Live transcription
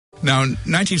Now, in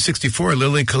 1964,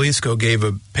 Lily Kalisko gave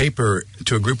a paper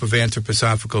to a group of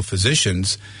anthroposophical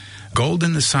physicians, Gold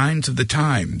in the Signs of the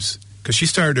Times, because she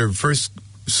started her first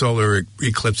solar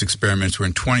eclipse experiments were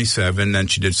in 27, then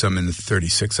she did some in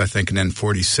 36, I think, and then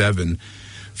 47.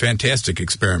 Fantastic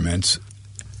experiments.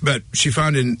 But she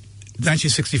found in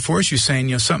 1964, she was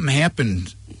saying, something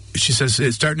happened. She says,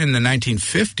 starting in the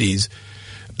 1950s,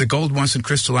 the gold wasn't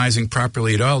crystallizing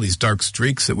properly at all, these dark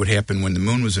streaks that would happen when the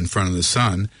moon was in front of the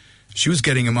sun. She was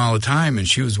getting them all the time, and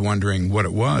she was wondering what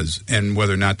it was and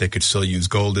whether or not they could still use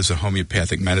gold as a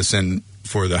homeopathic medicine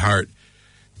for the heart.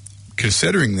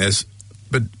 Considering this,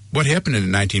 but what happened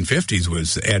in the 1950s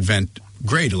was the advent,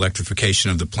 great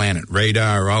electrification of the planet,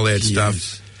 radar, all that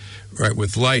stuff, right,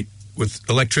 with light, with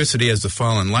electricity as the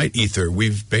fallen light ether.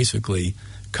 We've basically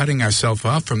cutting ourselves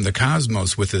off from the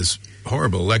cosmos with this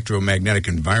horrible electromagnetic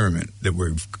environment that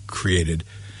we've created,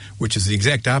 which is the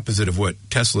exact opposite of what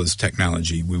Tesla's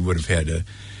technology we would have had.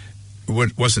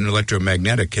 It wasn't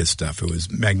electromagnetic, his stuff. It was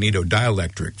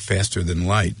magnetodielectric, faster than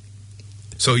light.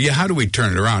 So, how do we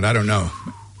turn it around? I don't know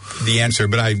the answer,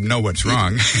 but I know what's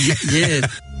wrong. Yeah.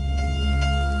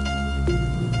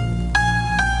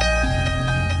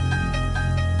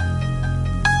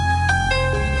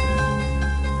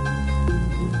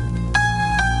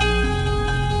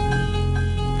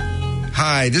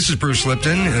 Hi, this is Bruce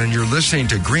Lipton, and you're listening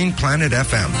to Green Planet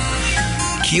FM.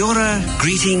 Kia ora,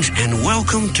 greetings, and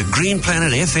welcome to Green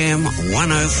Planet FM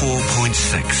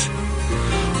 104.6.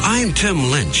 I'm Tim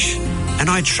Lynch, and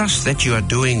I trust that you are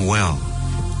doing well.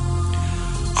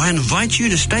 I invite you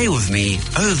to stay with me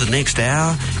over the next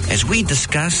hour as we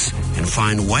discuss and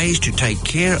find ways to take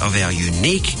care of our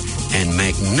unique and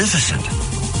magnificent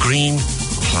green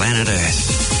planet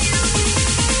Earth.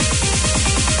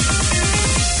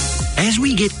 As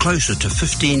we get closer to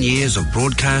 15 years of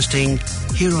broadcasting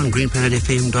here on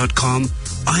greenplanetfm.com,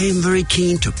 I am very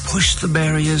keen to push the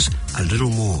barriers a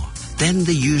little more than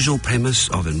the usual premise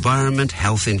of environment,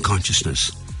 health and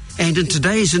consciousness. And in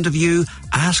today's interview,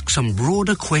 ask some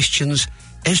broader questions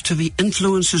as to the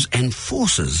influences and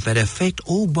forces that affect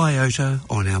all biota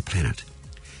on our planet,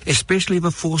 especially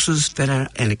the forces that are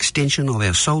an extension of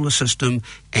our solar system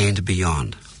and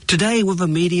beyond. Today, with the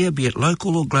media, be it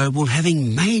local or global,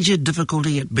 having major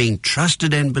difficulty at being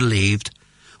trusted and believed,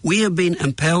 we have been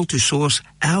impelled to source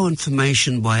our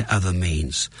information by other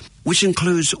means, which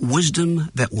includes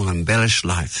wisdom that will embellish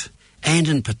life, and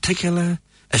in particular,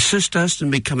 assist us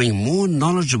in becoming more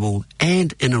knowledgeable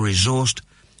and inner-resourced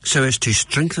so as to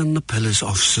strengthen the pillars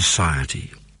of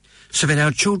society, so that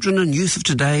our children and youth of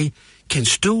today can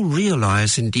still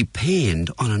realize and depend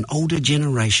on an older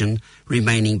generation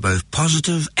remaining both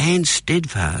positive and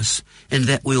steadfast in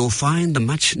that we will find the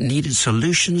much-needed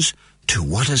solutions to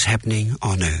what is happening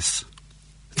on Earth.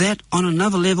 That, on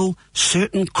another level,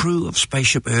 certain crew of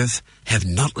Spaceship Earth have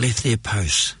not left their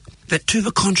posts. That, to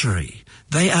the contrary,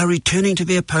 they are returning to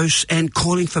their posts and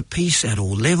calling for peace at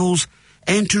all levels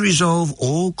and to resolve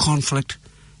all conflict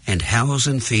and house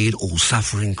and feed all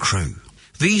suffering crew.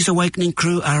 These awakening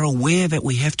crew are aware that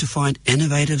we have to find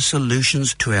innovative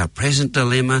solutions to our present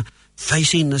dilemma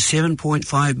facing the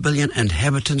 7.5 billion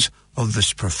inhabitants of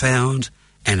this profound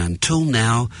and until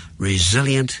now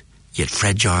resilient yet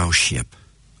fragile ship.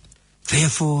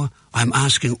 Therefore, I'm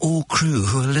asking all crew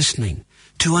who are listening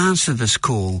to answer this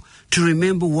call, to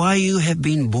remember why you have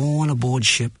been born aboard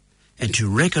ship and to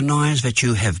recognize that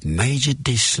you have major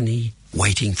destiny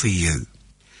waiting for you.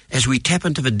 As we tap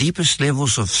into the deepest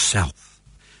levels of self,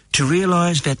 to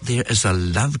realize that there is a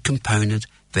love component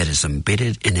that is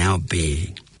embedded in our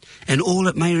being, and all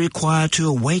it may require to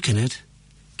awaken it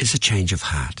is a change of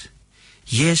heart.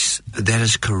 Yes, that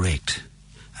is correct,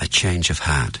 a change of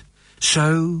heart.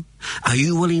 So, are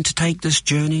you willing to take this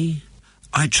journey?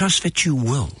 I trust that you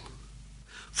will.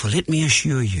 For let me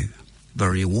assure you, the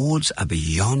rewards are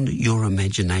beyond your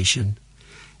imagination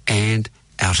and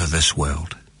out of this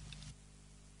world.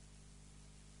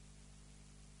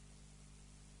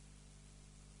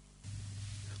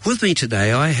 With me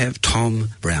today, I have Tom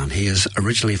Brown. He is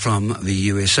originally from the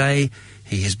USA.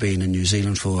 He has been in New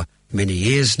Zealand for many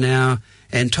years now.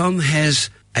 And Tom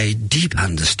has a deep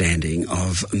understanding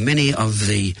of many of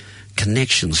the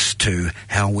connections to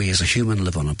how we as a human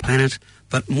live on a planet,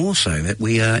 but more so that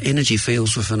we are energy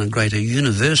fields within a greater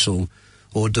universal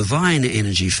or divine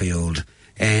energy field.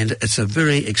 And it's a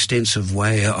very extensive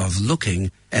way of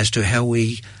looking as to how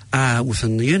we are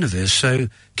within the universe. So,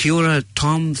 kia ora,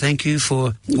 Tom. Thank you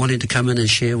for wanting to come in and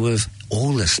share with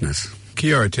all listeners.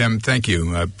 Kia ora, Tim. Thank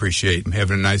you. I appreciate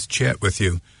having a nice chat with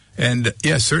you. And,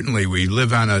 yes, certainly we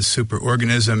live on a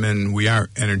superorganism and we are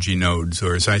energy nodes,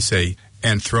 or as I say,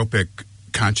 anthropic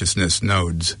consciousness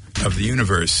nodes of the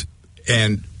universe.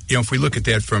 And, if we look at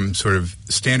that from sort of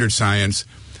standard science,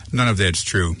 none of that's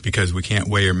true because we can't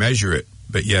weigh or measure it.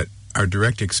 But yet our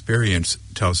direct experience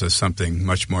tells us something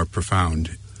much more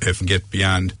profound if we get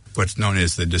beyond what's known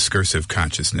as the discursive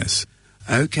consciousness.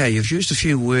 Okay, you've used a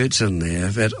few words in there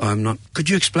that I'm not... Could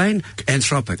you explain?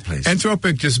 Anthropic, please.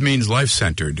 Anthropic just means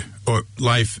life-centered, or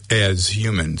life as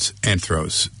humans,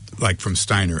 anthros, like from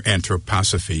Steiner,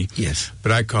 anthroposophy. Yes.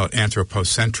 But I call it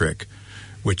anthropocentric,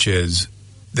 which is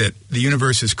that the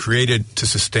universe is created to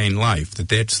sustain life,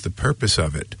 that's the purpose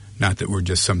of it, not that we're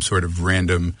just some sort of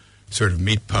random sort of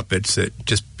meat puppets that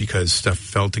just because stuff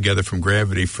fell together from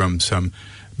gravity from some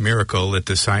miracle that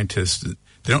the scientists...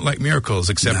 They don't like miracles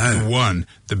except one,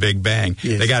 the Big Bang.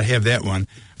 Yes. They got to have that one.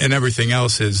 And everything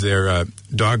else is their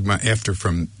dogma after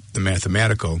from the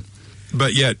mathematical.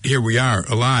 But yet, here we are,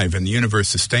 alive, and the universe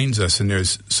sustains us, and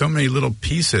there's so many little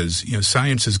pieces.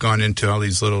 Science has gone into all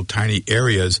these little tiny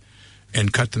areas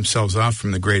and cut themselves off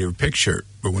from the greater picture.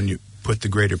 But when you put the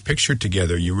greater picture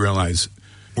together, you realize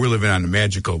we're living on a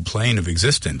magical plane of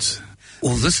existence.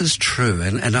 Well, this is true,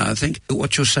 and I think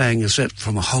what you're saying is that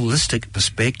from a holistic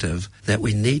perspective, that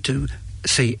we need to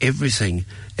see everything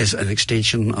as an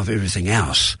extension of everything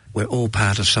else. We're all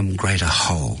part of some greater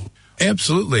whole.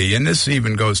 Absolutely, and this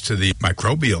even goes to the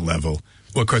microbial level.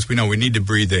 Well, of course, we know we need to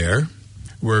breathe air.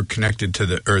 We're connected to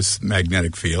the Earth's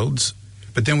magnetic fields.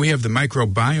 But then we have the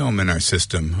microbiome in our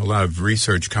system. A lot of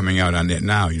research coming out on that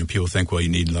now. People think, well, you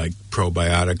need like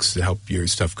probiotics to help your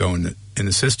stuff go in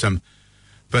the system.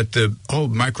 But the whole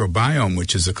microbiome,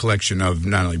 which is a collection of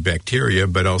not only bacteria,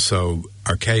 but also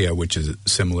archaea, which is a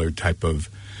similar type of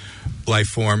life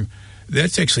form,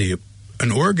 that's actually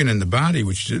an organ in the body,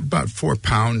 which is about 4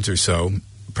 pounds or so,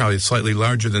 probably slightly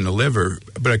larger than the liver,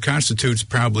 but it constitutes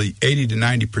probably 80 to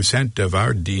 90% of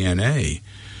our DNA.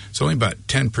 It's only about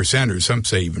 10%, or some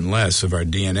say even less, of our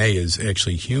DNA is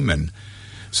actually human.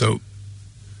 So,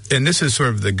 and this is sort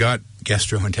of the gut,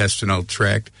 gastrointestinal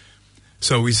tract.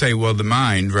 So we say, well, the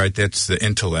mind, right, that's the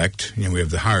intellect. We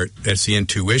have the heart, that's the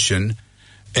intuition.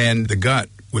 And the gut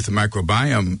with the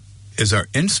microbiome is our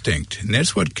instinct. And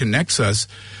that's what connects us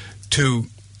to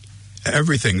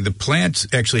everything. The plants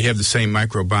actually have the same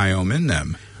microbiome in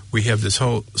them. We have this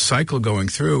whole cycle going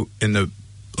through. And a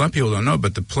lot of people don't know,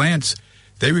 but the plants,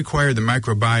 they require the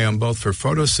microbiome both for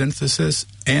photosynthesis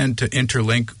and to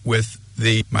interlink with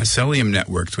the mycelium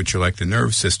networks, which are like the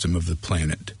nerve system of the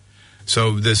planet.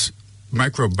 So this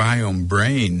microbiome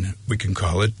brain, we can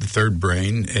call it, the third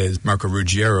brain, as Marco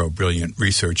Ruggiero, brilliant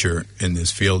researcher in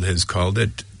this field, has called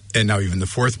it, and now even the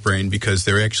fourth brain, because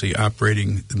they're actually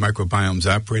operating, the microbiome's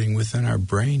operating within our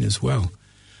brain as well.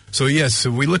 So yes,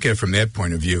 so we look at it from that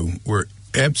point of view. We're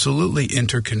absolutely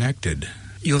interconnected.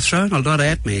 You're throwing a lot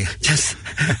at me, just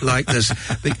like this,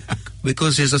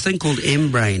 because there's a thing called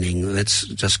embraining that's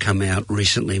just come out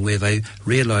recently where they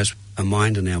realise a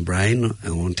mind in our brain,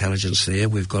 or intelligence there.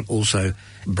 We've got also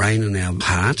brain in our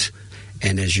heart,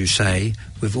 and as you say,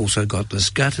 we've also got this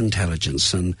gut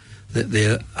intelligence, and that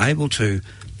they're able to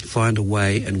find a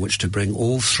way in which to bring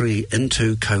all three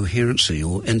into coherency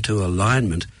or into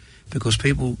alignment, because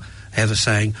people have a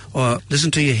saying, oh,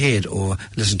 listen to your head, or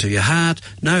listen to your heart,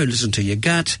 no, listen to your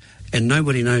gut, and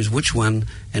nobody knows which one,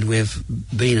 and we've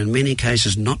been in many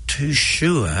cases not too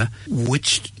sure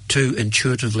which to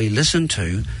intuitively listen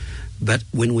to. But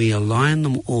when we align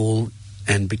them all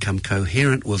and become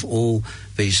coherent with all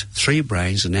these three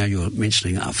brains, and now you're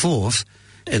mentioning a fourth,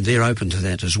 and they're open to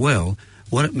that as well,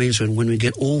 what it means when we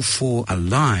get all four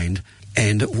aligned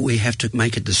and we have to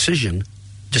make a decision,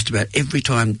 just about every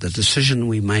time the decision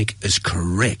we make is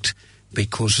correct,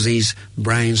 because these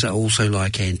brains are also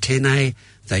like antennae.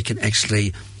 They can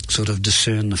actually sort of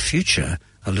discern the future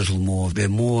a little more. They're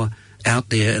more out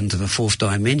there into the fourth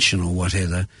dimension or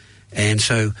whatever. And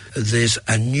so there's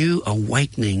a new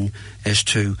awakening as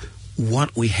to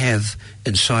what we have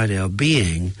inside our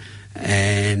being,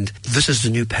 and this is the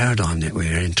new paradigm that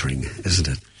we're entering, isn't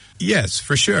it? Yes,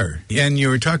 for sure. And you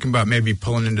were talking about maybe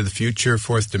pulling into the future,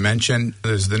 fourth dimension.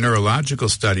 There's the neurological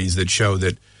studies that show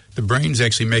that the brain's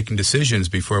actually making decisions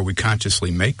before we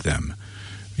consciously make them.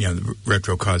 The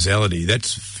retrocausality.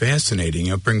 That's fascinating.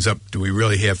 It brings up, do we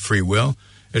really have free will?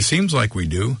 It seems like we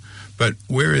do. But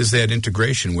where is that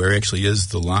integration? Where actually is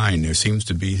the line? There seems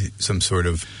to be some sort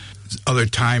of other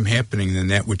time happening than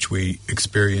that which we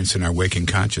experience in our waking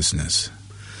consciousness.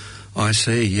 I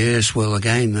see, yes. Well,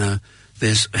 again,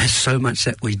 there's so much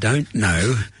that we don't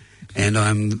know, and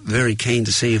I'm very keen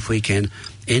to see if we can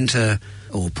enter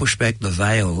or push back the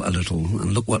veil a little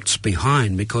and look what's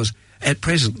behind, because at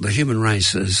present the human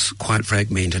race is quite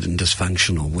fragmented and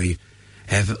dysfunctional. We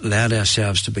have allowed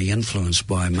ourselves to be influenced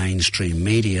by mainstream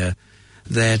media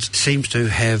that seems to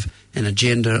have an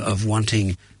agenda of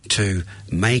wanting to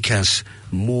make us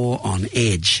more on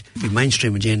edge. The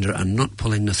mainstream agenda are not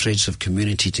pulling the threads of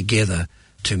community together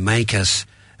to make us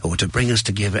or to bring us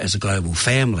together as a global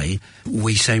family.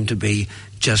 We seem to be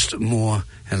just more,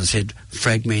 as I said,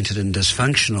 fragmented and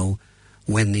dysfunctional,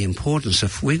 when the importance,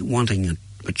 if we're wanting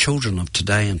the children of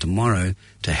today and tomorrow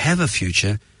to have a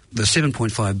future, the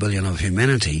 7.5 billion of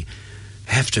humanity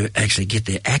have to actually get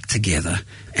their act together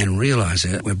and realise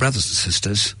that we're brothers and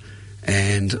sisters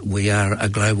and we are a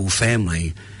global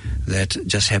family that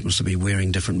just happens to be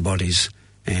wearing different bodies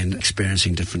and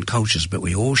experiencing different cultures, but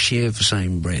we all share the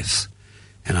same breath.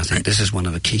 And I think this is one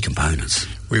of the key components.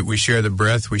 We share the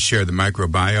breath, we share the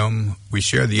microbiome, we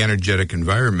share the energetic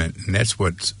environment, and that's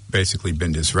what's basically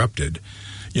been disrupted.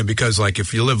 Because like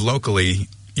if you live locally,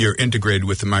 you're integrated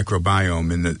with the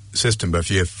microbiome in the system, but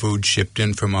if you have food shipped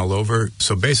in from all over,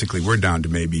 so basically we're down to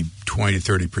maybe 20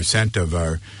 to 30% of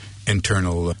our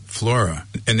internal flora.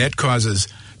 And that causes,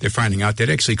 they're finding out, that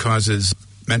actually causes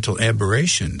mental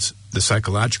aberrations, the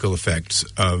psychological effects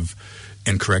of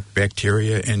incorrect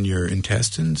bacteria in your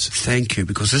intestines. Thank you,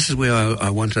 because this is where I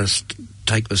want us to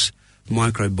take this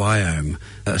microbiome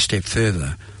a step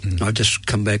further. I've just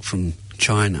come back from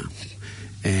China,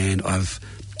 and I've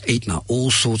eaten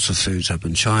all sorts of foods up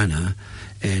in China,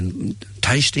 and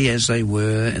tasty as they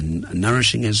were and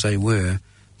nourishing as they were,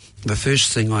 the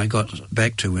first thing I got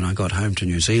back to when I got home to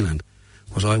New Zealand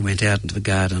was I went out into the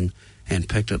garden and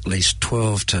picked at least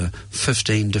 12 to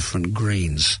 15 different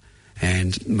greens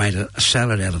and made a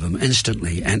salad out of them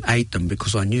instantly and ate them,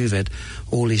 because I knew that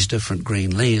all these different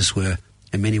green leaves were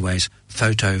in many ways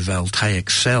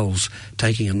photovoltaic cells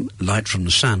taking in light from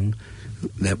the sun.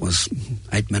 That was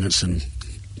 8 minutes in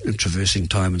traversing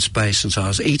time and space, and so I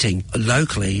was eating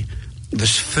locally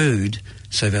this food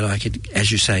so that I could,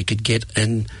 as you say, could get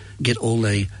all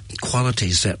the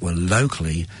qualities that were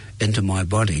locally into my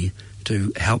body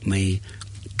to help me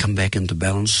come back into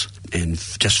balance and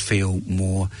just feel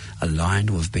more aligned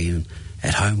with being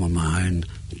at home on my own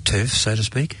turf, so to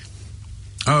speak.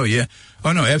 Oh, yeah.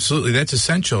 Oh, no, absolutely. That's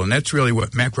essential, and that's really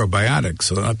what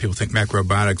macrobiotics, a lot of people think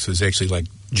macrobiotics is actually like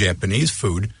Japanese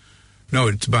food. No,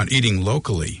 it's about eating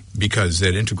locally, because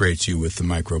that integrates you with the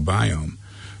microbiome.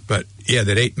 But, yeah,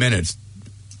 that 8 minutes,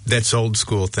 that's old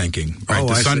school thinking. Right?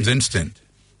 The sun's instant.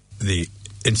 The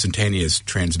instantaneous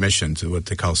transmissions are what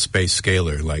they call space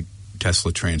scalar, like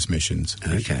Tesla transmissions.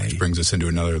 Okay. Which brings us into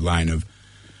another line of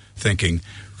thinking.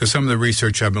 Because some of the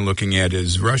research I've been looking at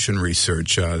is Russian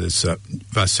research, this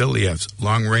Vasilyev's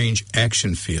long-range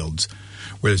action fields,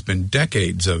 where there's been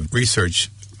decades of research.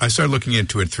 I started looking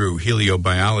into it through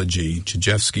heliobiology,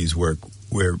 Chajevsky's work,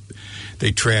 where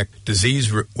they track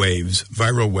disease waves,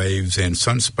 viral waves, and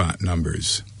sunspot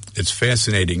numbers. It's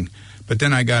fascinating. But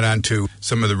then I got onto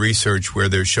some of the research where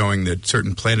they're showing that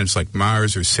certain planets like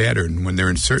Mars or Saturn, when they're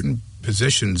in certain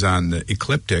positions on the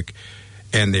ecliptic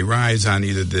and they rise on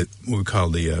either what we call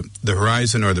the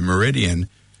horizon or the meridian,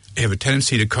 have a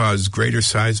tendency to cause greater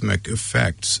seismic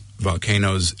effects,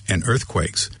 volcanoes, and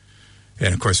earthquakes.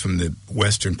 And, of course, from the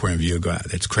Western point of view, God,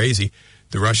 that's crazy.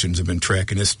 The Russians have been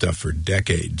tracking this stuff for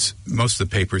decades. Most of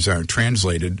the papers aren't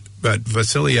translated, but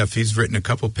Vasilyev, he's written a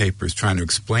couple papers trying to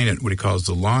explain it, what he calls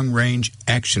the long-range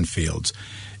action fields.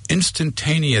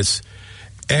 Instantaneous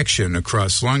action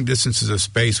across long distances of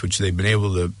space, which they've been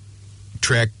able to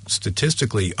track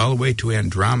statistically all the way to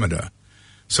Andromeda.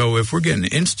 So if we're getting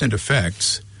instant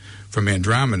effects from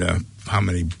Andromeda, how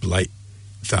many light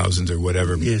thousands or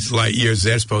whatever light years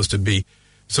that's supposed to be?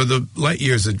 So the light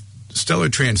years of stellar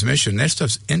transmission, that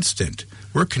stuff's instant.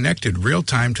 We're connected real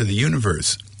time to the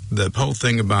universe. The whole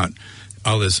thing about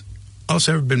all this,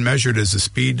 also ever been measured as the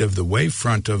speed of the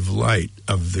wavefront of light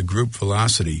of the group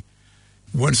velocity.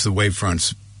 Once the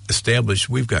wavefront's established,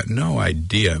 we've got no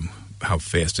idea how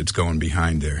fast it's going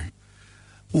behind there.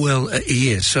 Well,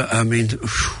 yes. I mean,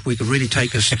 we could really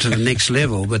take us to the next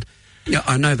level, but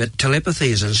I know that telepathy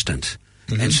is instant.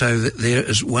 Mm-hmm. And so there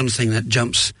is one thing that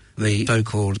jumps the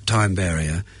so-called time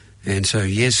barrier. And so,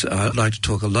 yes, I'd like to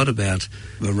talk a lot about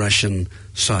the Russian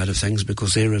side of things,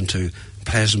 because they're into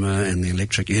plasma and the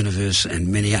electric universe and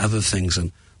many other things.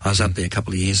 And I was up there a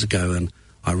couple of years ago, and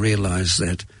I realised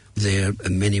that they're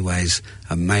in many ways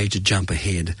a major jump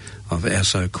ahead of our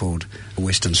so-called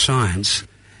Western science.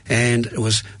 And it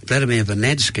was Vladimir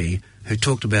Vernadsky who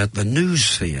talked about the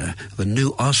noosphere, the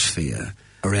noosphere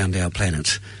around our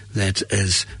planet, that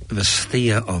is the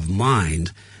sphere of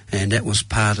mind, and that was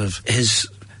part of his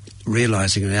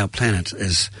realising that our planet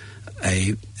is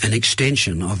an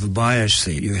extension of the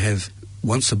biosphere. You have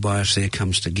once the biosphere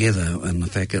comes together, and the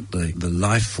fact that the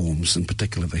life forms, in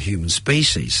particular the human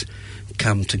species,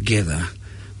 come together,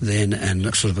 then and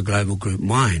sort of a global group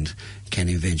mind can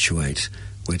eventuate,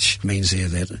 which means there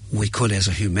that we could, as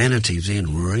a humanity,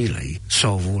 then really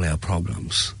solve all our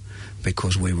problems,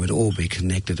 because we would all be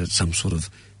connected at some sort of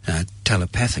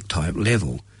telepathic type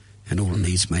level, and all it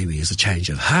needs maybe is a change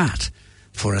of heart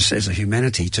for us as a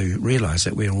humanity to realise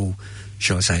that we're all,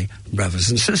 shall I say, brothers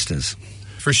and sisters.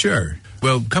 For sure.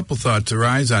 Well, a couple thoughts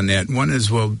arise on that. One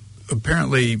is, well,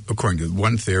 apparently, according to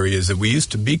one theory, is that we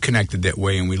used to be connected that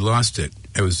way and we lost it.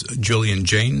 It was Julian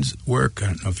Jaynes' work. I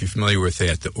don't know if you're familiar with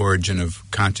that, The Origin of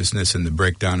Consciousness and the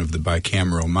Breakdown of the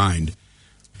Bicameral Mind,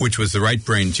 which was the right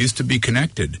brains used to be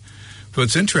connected. So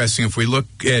it's interesting if we look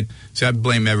at, see, I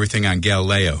blame everything on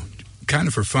Galileo, kind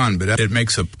of for fun, but it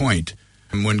makes a point.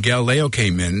 And when Galileo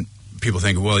came in, people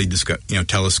think, well, he just got,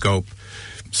 telescope,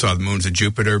 saw the moons of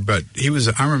Jupiter, but he was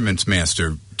an armaments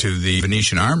master to the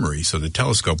Venetian armory, so the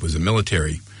telescope was a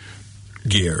military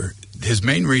gear. His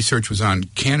main research was on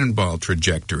cannonball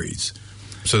trajectories.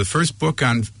 So the first book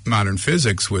on modern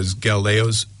physics was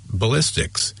Galileo's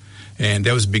Ballistics, and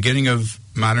that was the beginning of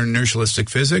modern inertialistic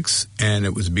physics, and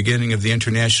it was the beginning of the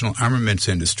international armaments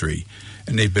industry.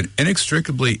 And they've been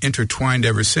inextricably intertwined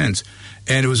ever since.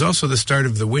 And it was also the start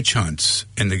of the witch hunts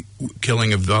and the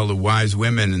killing of all the wise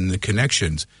women and the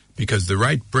connections, because the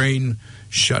right brain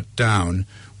shut down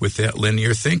with that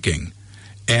linear thinking.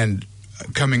 And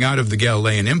coming out of the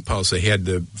Galilean impulse, they had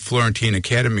the Florentine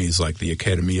academies like the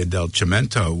Accademia del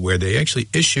Cimento, where they actually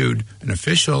issued an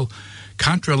official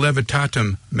contra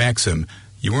levitatum maxim.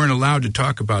 You weren't allowed to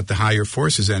talk about the higher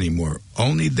forces anymore.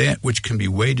 Only that which can be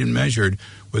weighed and measured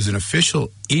was an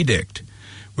official edict,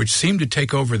 which seemed to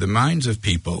take over the minds of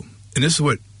people. And this is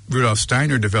what Rudolf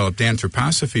Steiner developed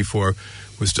anthroposophy for,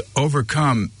 was to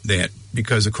overcome that,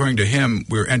 because according to him,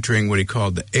 we're entering what he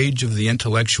called the age of the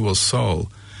intellectual soul.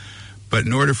 But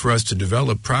in order for us to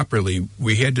develop properly,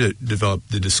 we had to develop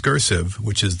the discursive,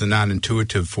 which is the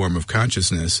non-intuitive form of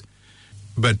consciousness.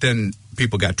 But then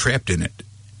people got trapped in it.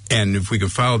 And if we can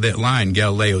follow that line,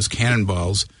 Galileo's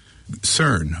cannonballs,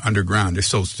 CERN, underground, they're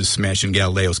still just smashing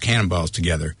Galileo's cannonballs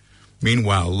together.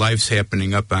 Meanwhile, life's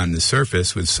happening up on the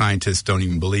surface, which scientists don't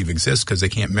even believe exists because they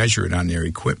can't measure it on their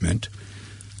equipment.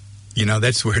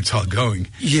 That's where it's all going.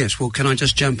 Yes, well, can I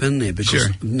just jump in there? Because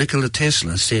sure. Nikola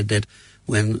Tesla said that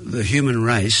when the human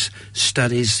race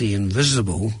studies the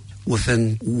invisible,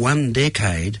 within 1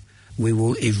 decade, we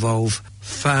will evolve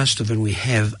faster than we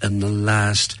have in the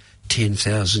last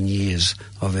 10,000 years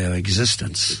of our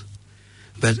existence.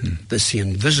 But it's the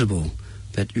invisible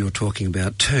that you're talking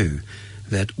about too,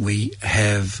 that we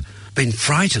have been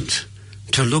frightened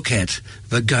to look at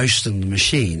the ghost in the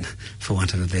machine, for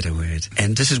want of a better word.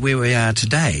 And this is where we are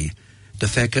today, the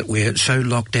fact that we're so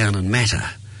locked down in matter,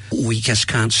 we just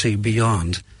can't see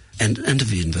beyond and into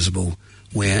the invisible,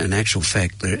 where in actual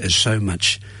fact there is so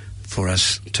much for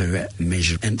us to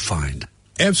measure and find.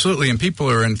 Absolutely, and people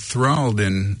are enthralled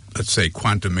in, let's say,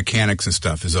 quantum mechanics and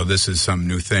stuff, as though this is some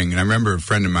new thing. And I remember a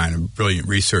friend of mine, a brilliant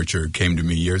researcher, came to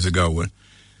me years ago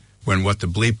when What the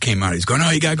Bleep came out. He's going,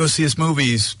 you got to go see this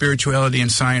movie, Spirituality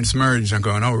and Science Merged. I'm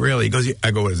going, oh, really? He goes, yeah. I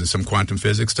go, what is it, some quantum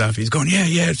physics stuff? He's going, yeah,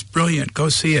 it's brilliant. Go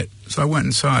see it. So I went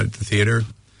and saw it at the theater.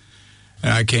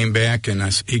 And I came back, and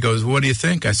he goes, what do you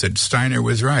think? I said, Steiner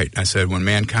was right. I said, when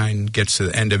mankind gets to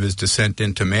the end of his descent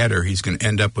into matter, he's going to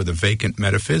end up with a vacant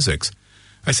metaphysics.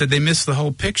 I said, they missed the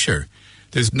whole picture.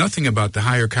 There's nothing about the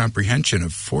higher comprehension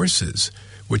of forces,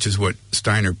 which is what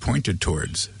Steiner pointed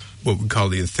towards, what we call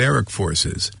the etheric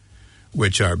forces,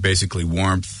 which are basically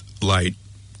warmth, light,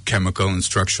 chemical and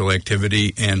structural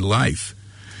activity, and life.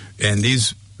 And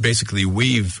these basically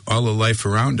weave all the life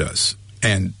around us.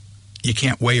 And you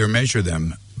can't weigh or measure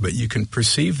them, but you can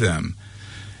perceive them.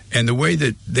 And the way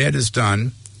that is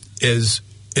done is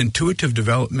intuitive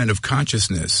development of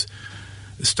consciousness.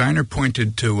 Steiner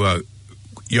pointed to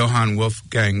Johann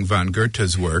Wolfgang von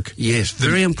Goethe's work. Yes,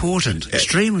 very important,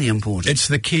 extremely important. It's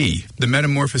the key, the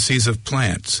metamorphoses of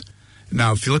plants.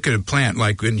 Now, if you look at a plant,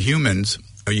 like in humans,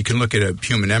 or you can look at a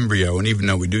human embryo, and even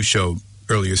though we do show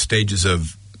earlier stages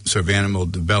of sort of animal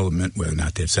development, whether or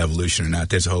not that's evolution or not,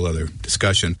 that's a whole other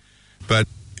discussion. But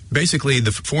basically,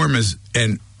 the form is,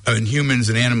 in humans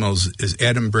and animals, is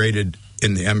adumbrated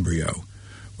in the embryo.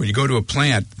 When you go to a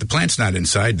plant, the plant's not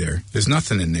inside there. There's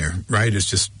nothing in there, right? It's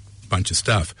just a bunch of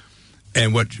stuff.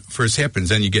 And what first happens,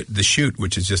 then you get the shoot,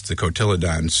 which is just the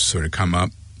cotyledons sort of come up.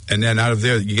 And then out of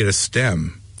there, you get a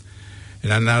stem.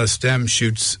 And then out of the stem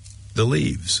shoots the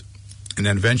leaves. And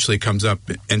then eventually comes up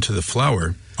into the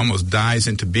flower, almost dies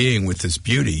into being with this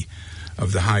beauty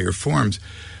of the higher forms.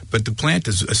 But the plant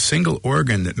is a single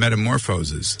organ that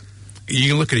metamorphoses. You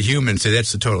can look at a human and say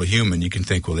that's the total human. You can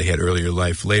think, well, they had earlier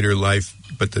life, later life,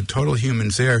 but the total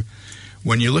human's there.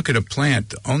 When you look at a plant,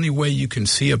 the only way you can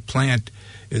see a plant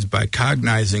is by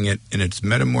cognizing it in its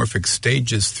metamorphic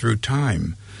stages through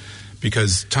time,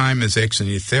 because time is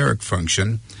actually an etheric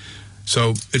function.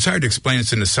 So it's hard to explain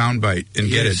this in a soundbite and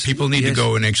get it. People need to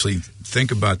go and actually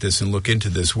think about this and look into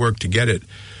this work to get it.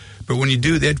 But when you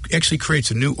do, that actually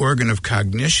creates a new organ of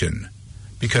cognition,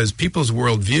 because people's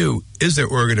worldview is their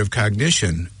organ of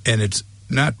cognition, and it's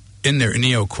not in their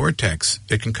neocortex.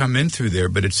 It can come in through there,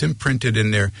 but it's imprinted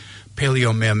in their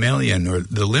paleomammalian or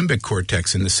the limbic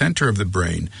cortex in the center of the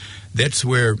brain. That's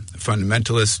where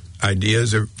fundamentalist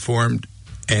ideas are formed,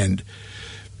 and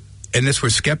that's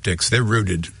where skeptics, they're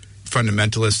rooted.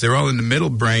 Fundamentalists, they're all in the middle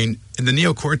brain, and the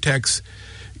neocortex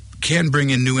can bring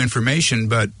in new information,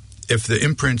 but if the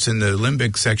imprints in the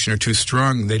limbic section are too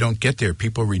strong, they don't get there.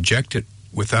 People reject it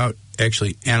without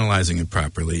actually analyzing it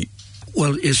properly.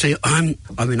 Well, you see, I'm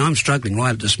struggling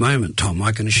right at this moment, Tom,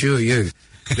 I can assure you,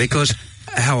 because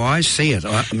how I see it,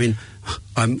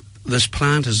 this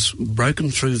plant has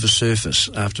broken through the surface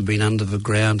after being under the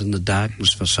ground in the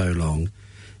darkness for so long,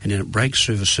 and then it breaks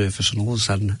through the surface, and all of a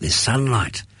sudden there's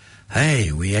sunlight.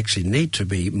 Hey, we actually need to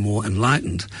be more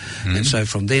enlightened. Mm-hmm. And so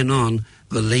from then on,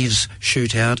 the leaves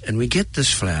shoot out and we get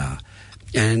this flower.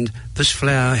 And this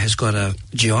flower has got a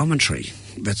geometry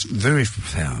that's very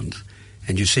profound.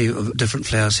 And you see different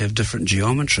flowers have different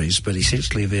geometries, but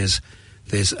essentially there's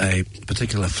a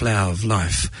particular flower of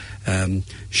life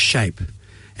shape.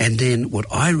 And then what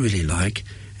I really like,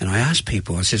 and I ask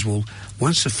people, I says, well,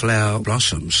 once a flower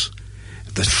blossoms,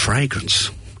 the fragrance,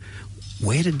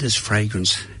 where did this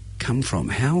fragrance come from?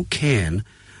 How can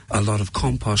a lot of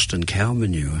compost and cow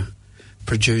manure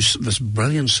produce this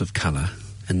brilliance of colour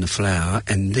in the flower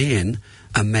and then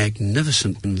a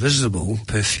magnificent invisible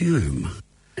perfume?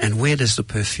 And where does the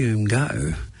perfume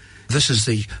go? This is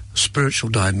the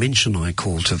spiritual dimension, I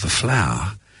call, to the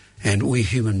flower. And we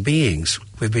human beings,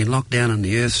 we've been locked down in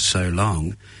the earth so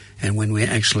long, and when we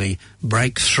actually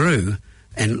break through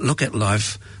and look at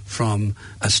life from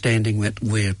a standing that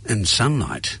we're in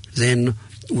sunlight, then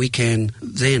we can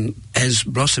then, as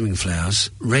blossoming flowers,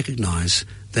 recognise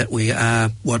that we are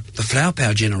what the Flower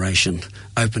Power generation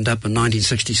opened up in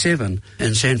 1967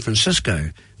 in San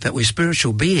Francisco, that we're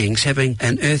spiritual beings having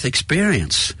an earth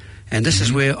experience. And this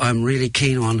is where I'm really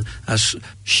keen on us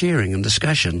sharing and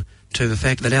discussion to the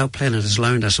fact that our planet has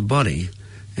loaned us a body,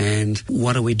 and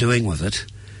what are we doing with it?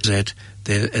 That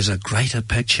there is a greater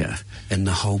picture in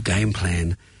the whole game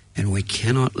plan, and we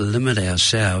cannot limit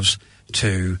ourselves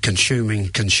to consuming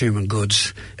consumer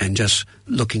goods and just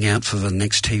looking out for the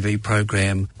next TV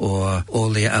program or all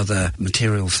the other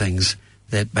material things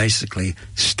that basically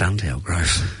stunt our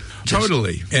growth.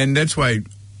 Totally. And that's why,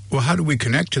 well, how do we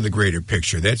connect to the greater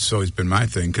picture? That's always been my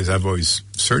thing, because I've always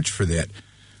searched for that.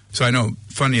 So I know,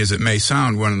 funny as it may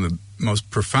sound, one of the most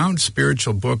profound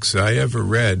spiritual books I ever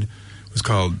read was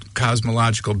called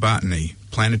Cosmological Botany,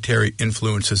 Planetary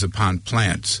Influences Upon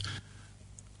Plants,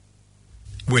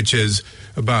 which is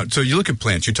about, so you look at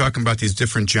plants, you're talking about these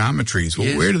different geometries.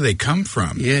 Well, where do they come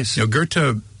from? Yes. You know,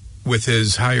 Goethe, with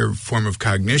his higher form of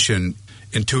cognition,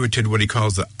 intuited what he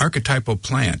calls the archetypal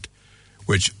plant,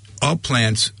 which all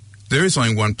plants, there is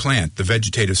only one plant, the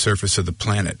vegetative surface of the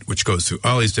planet, which goes through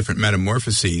all these different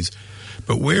metamorphoses.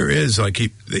 But where is, like,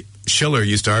 Schiller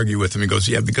used to argue with him, he goes,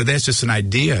 yeah, because that's just an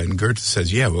idea. And Goethe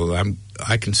says, yeah, well,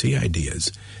 I can see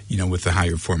ideas, you know, with the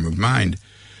higher form of mind.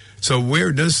 So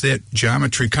where does that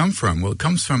geometry come from? Well, it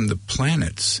comes from the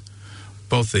planets,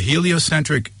 both the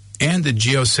heliocentric and the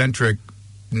geocentric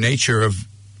nature of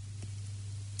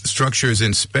structures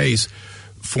in space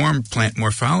form plant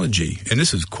morphology. And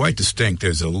this is quite distinct.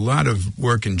 There's a lot of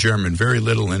work in German, very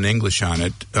little in English on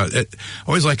it. I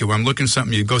always like it when I'm looking at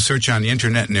something, you go search on the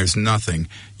internet and there's nothing.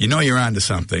 You know you're onto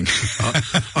something.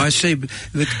 I see,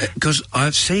 because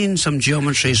I've seen some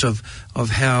geometries of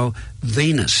how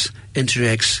Venus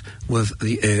interacts with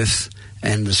the Earth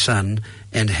and the Sun,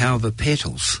 and how the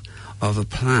petals of a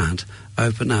plant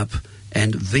open up.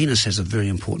 And Venus has a very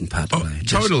important part to play.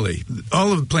 Totally.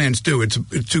 All of the plants do. It's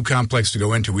too complex to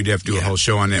go into. We'd have to do a whole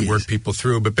show on that and work people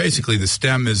through. But basically the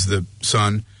stem is the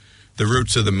sun, the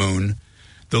roots are the moon,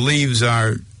 the leaves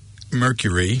are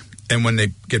Mercury, and when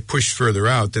they get pushed further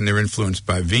out, then they're influenced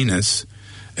by Venus.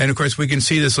 And, of course, we can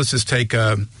see this. Let's just take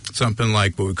something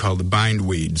like what we call the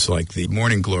bindweeds, like the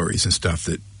morning glories and stuff,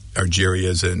 that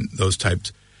Argerias and those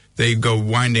types. They go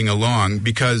winding along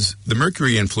because the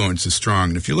Mercury influence is strong.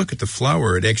 And if you look at the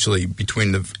flower, it actually,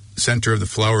 between the center of the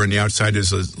flower and the outside,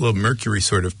 is a little Mercury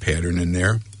sort of pattern in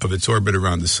there of its orbit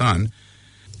around the sun.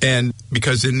 And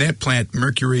because in that plant,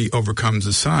 mercury overcomes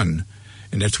the sun,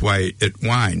 and that's why it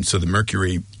winds. So the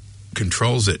mercury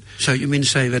controls it. So you mean to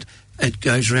say that it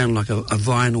goes around like a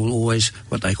vine will always,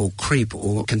 what they call creep,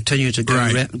 or continue to go,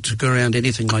 around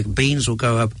anything like beans will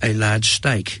go up a large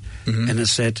stake. Mm-hmm. And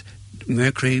it's that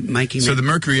mercury making... So the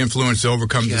mercury influence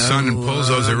overcomes the sun and pulls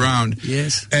those around.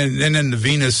 Yes. And then the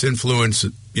Venus influence,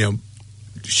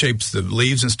 shapes the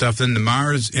leaves and stuff. Then the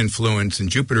Mars influence and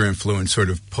Jupiter influence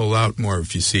sort of pull out more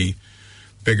if you see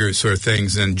bigger sort of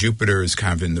things. Then Jupiter is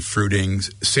kind of in the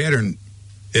fruitings. Saturn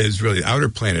is really the outer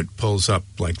planet, pulls up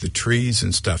like the trees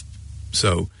and stuff.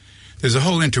 So there's a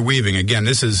whole interweaving. Again,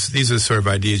 these are sort of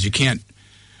ideas you can't...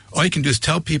 All you can do is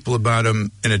tell people about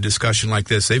them in a discussion like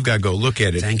this. They've got to go look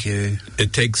at it. Thank you.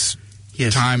 It takes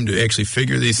time to actually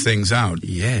figure these things out.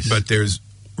 Yes. But there's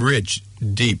rich,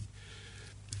 deep,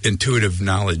 intuitive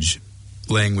knowledge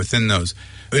laying within those.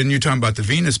 And you're talking about the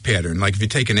Venus pattern. Like if you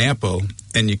take an apple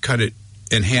and you cut it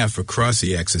in half across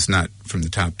the axis, not from the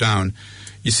top down,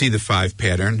 you see the 5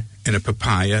 pattern. In a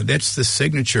papaya, that's the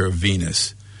signature of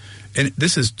Venus. And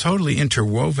this is totally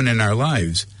interwoven in our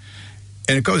lives.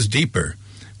 And it goes deeper.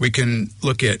 We can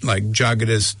look at like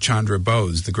Jagadish Chandra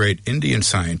Bose, the great Indian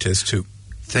scientist who...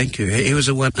 Thank you. He was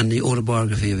the one in the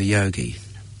autobiography of a yogi.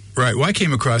 Right. Well, I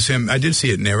came across him. I did see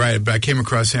it in there, right? But I came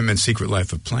across him in Secret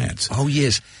Life of Plants. Oh,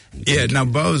 yes. Yeah. Now,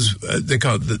 Bose, they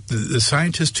call it the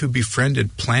scientist who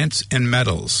befriended plants and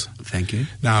metals. Thank you.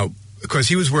 Now, of course,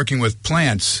 he was working with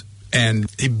plants, and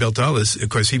he built all this. Of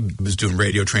course, he was doing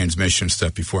radio transmission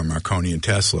stuff before Marconi and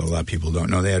Tesla. A lot of people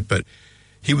don't know that, but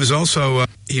he was also,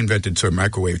 he invented sort of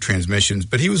microwave transmissions,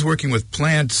 but he was working with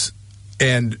plants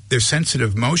and their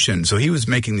sensitive motion. So he was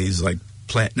making these like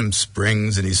platinum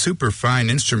springs and these super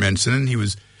fine instruments, and then he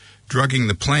was drugging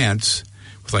the plants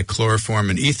with like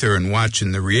chloroform and ether and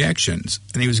watching the reactions.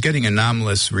 And he was getting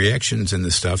anomalous reactions in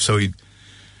this stuff. So he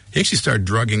actually started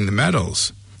drugging the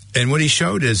metals. And what he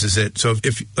showed is that, so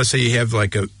if let's say you have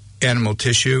like a animal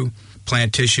tissue,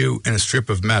 plant tissue, and a strip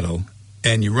of metal,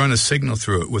 and you run a signal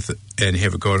through it and you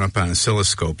have it going up on an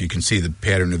oscilloscope, you can see the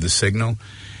pattern of the signal,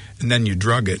 and then you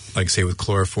drug it, like say with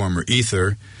chloroform or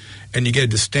ether, and you get a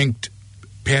distinct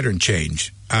pattern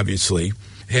change, obviously.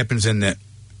 It happens in the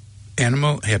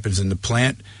animal, it happens in the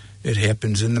plant, it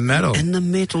happens in the metal. In the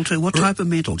metal too? What type of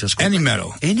metal? Just any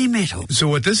metal. Any metal. So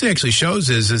what this actually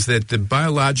shows is that the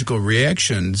biological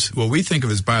reactions, what we think of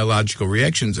as biological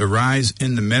reactions, arise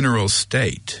in the mineral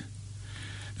state.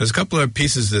 There's a couple of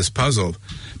pieces of this puzzle.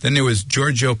 Then there was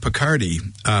Giorgio Picardi.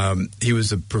 He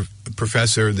was a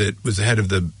professor that was the head of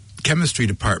the chemistry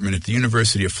department at the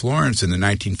University of Florence in the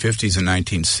 1950s and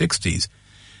 1960s.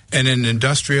 And in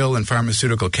industrial and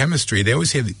pharmaceutical chemistry, they were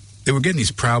getting these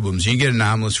problems. You get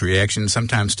anomalous reactions.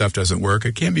 Sometimes stuff doesn't work.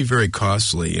 It can be very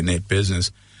costly in that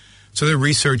business. So they're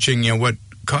researching, what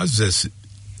causes this.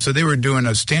 So they were doing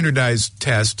a standardized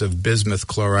test of bismuth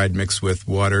chloride mixed with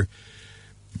water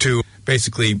to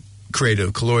basically create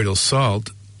a colloidal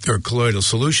salt or colloidal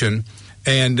solution,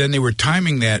 and then they were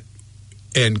timing that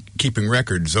and keeping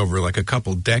records over like a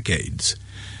couple decades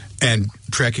and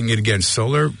tracking it against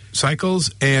solar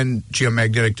cycles and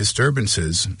geomagnetic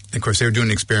disturbances. Of course, they were doing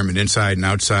an experiment inside and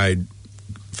outside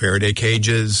Faraday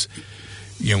cages,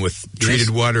 with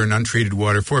treated water and untreated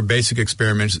water, 4 basic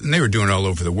experiments, and they were doing it all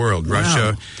over the world. Wow.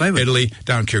 Russia, Italy,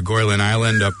 down Kerguelen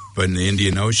Island, up in the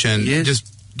Indian Ocean,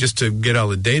 just to get all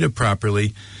the data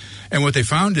properly. And what they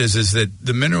found is that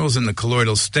the minerals in the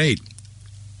colloidal state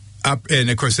and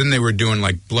of course then they were doing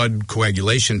like blood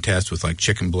coagulation tests with like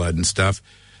chicken blood and stuff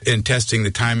and testing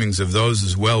the timings of those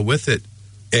as well with it.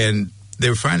 And they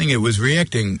were finding it was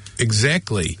reacting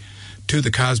exactly to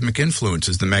the cosmic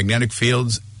influences, the magnetic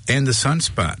fields and the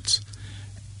sunspots.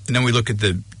 And then we look at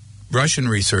the Russian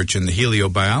research in the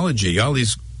heliobiology, all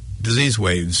these disease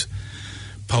waves,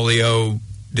 polio,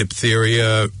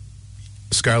 diphtheria,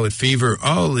 scarlet fever,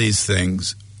 all these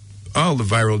things, all the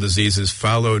viral diseases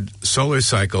followed solar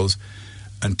cycles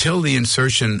until the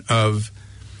insertion of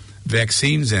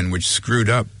vaccines in, which screwed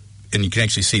up. And you can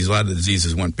actually see a lot of the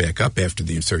diseases went back up after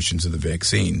the insertions of the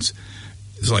vaccines.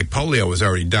 It's like polio was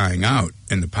already dying out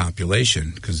in the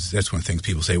population, because that's one of the things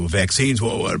people say, well, vaccines,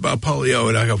 well, what about polio?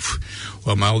 And I go,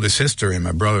 well, my older sister and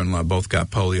my brother-in-law both got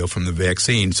polio from the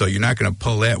vaccine, so you're not going to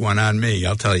pull that one on me,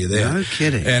 I'll tell you that. No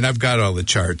kidding. And I've got all the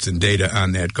charts and data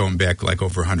on that going back like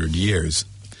over 100 years.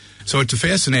 So it's a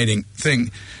fascinating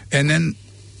thing. And then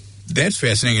that's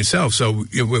fascinating itself. So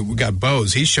we got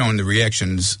Bose. He's showing the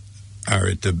reactions are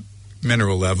at the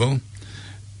mineral level.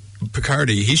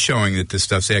 Picardi, he's showing that this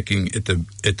stuff's acting at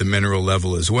the mineral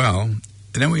level as well.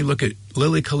 And then we look at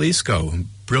Lily Kalisko,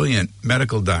 brilliant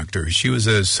medical doctor. She was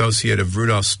an associate of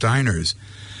Rudolf Steiner's.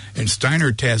 And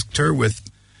Steiner tasked her with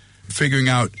figuring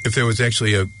out if there was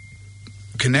actually a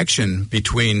connection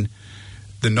between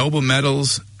the noble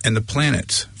metals and the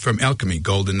planets from alchemy,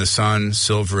 gold in the sun,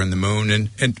 silver in the moon.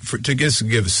 To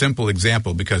give a simple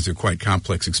example, because they're quite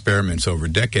complex experiments over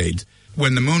decades,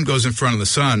 when the moon goes in front of the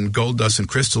sun, gold doesn't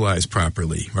crystallize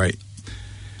properly, right?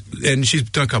 And she's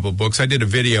done a couple of books. I did a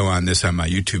video on this on my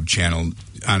YouTube channel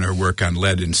on her work on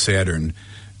lead and Saturn,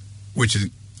 which is,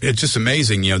 it's just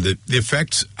amazing. The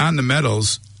effects on the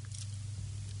metals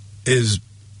is,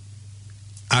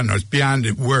 I don't know, it's beyond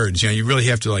words. You really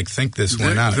have to think this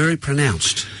one out. Very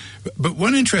pronounced. But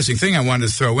one interesting thing I wanted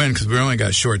to throw in, because we only got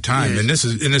a short time, and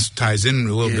this ties in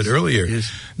a little bit earlier.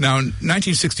 Yes. Now, in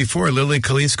 1964, Lily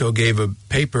Kalisko gave a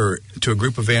paper to a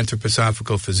group of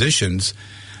anthroposophical physicians,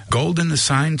 Gold in the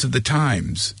Signs of the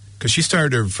Times, because she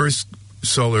started her first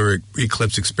solar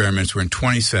eclipse experiments were in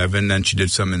 27, then she did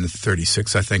some in the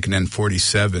 36, I think, and then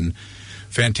 47.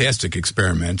 Fantastic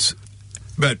experiments.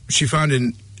 But she found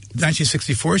in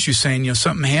 1964, she was saying,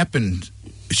 something happened.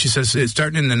 She says,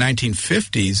 starting in the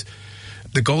 1950s,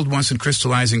 the gold wasn't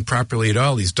crystallizing properly at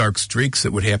all, these dark streaks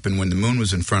that would happen when the moon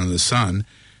was in front of the sun.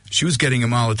 She was getting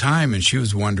them all the time, and she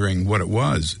was wondering what it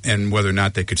was and whether or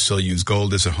not they could still use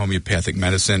gold as a homeopathic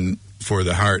medicine for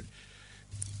the heart.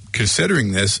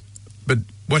 Considering this, but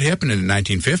what happened in the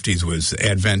 1950s was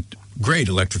advent, great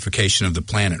electrification of the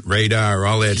planet, radar,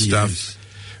 all that stuff,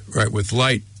 right, with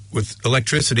light. With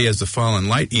electricity as the fallen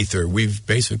light ether, we've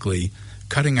basically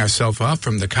cutting ourselves off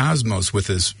from the cosmos with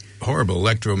this horrible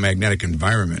electromagnetic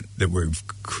environment that we've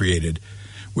created,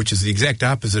 which is the exact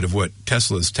opposite of what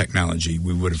Tesla's technology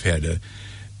we would have had.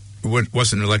 It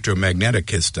wasn't electromagnetic,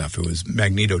 his stuff. It was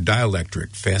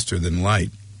magnetodielectric, faster than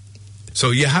light.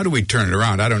 So, how do we turn it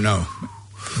around? I don't know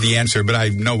the answer, but I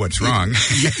know what's wrong.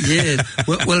 Yeah.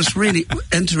 Well, it's really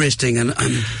interesting, and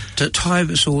to tie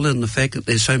this all in, the fact that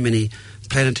there's so many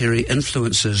planetary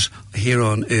influences here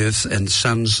on Earth, and the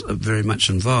sun's very much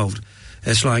involved.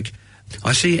 It's like,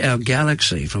 I see our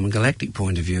galaxy, from a galactic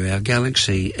point of view, our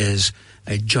galaxy is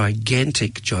a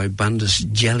gigantic, gibundous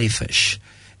jellyfish,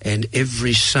 and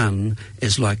every sun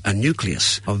is like a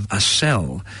nucleus of a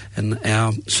cell, and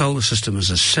our solar system is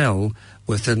a cell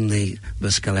within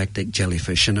this galactic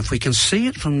jellyfish. And if we can see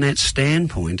it from that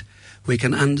standpoint, we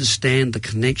can understand the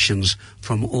connections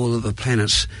from all of the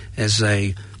planets as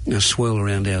they swirl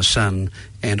around our sun,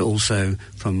 and also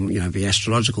from the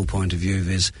astrological point of view,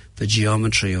 there's the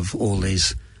geometry of all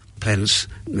these planets.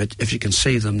 If you can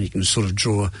see them, you can sort of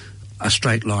draw a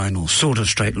straight line, or sort of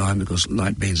straight line, because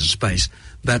light bends in space.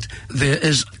 But there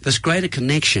is this greater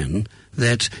connection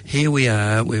that here we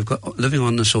are, we've got living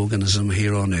on this organism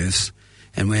here on Earth,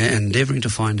 and we're endeavouring to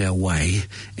find our way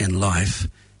in life.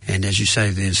 And as you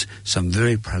say, there's some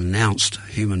very pronounced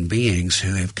human beings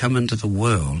who have come into the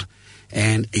world,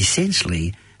 and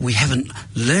essentially we haven't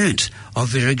learnt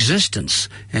of their existence.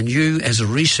 And you, as a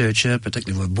researcher,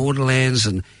 particularly with Borderlands,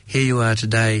 and here you are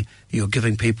today, you're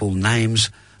giving people names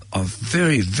of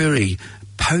very, very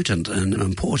potent and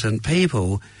important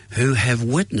people who have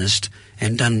witnessed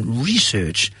and done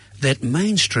research that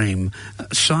mainstream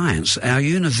science, our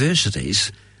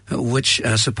universities, which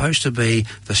are supposed to be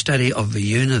the study of the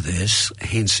universe,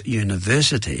 hence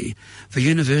university, the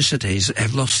universities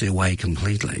have lost their way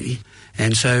completely.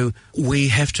 And so we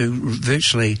have to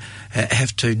virtually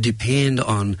have to depend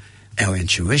on our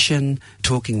intuition,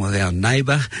 talking with our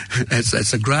neighbour.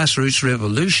 It's a grassroots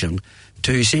revolution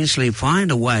to essentially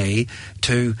find a way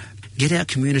to get our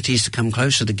communities to come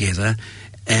closer together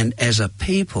and, as a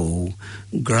people,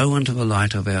 grow into the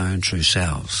light of our own true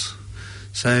selves.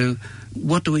 So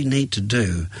what do we need to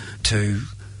do to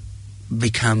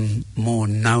become more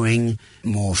knowing,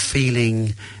 more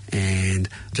feeling, and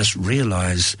just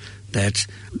realise that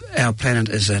our planet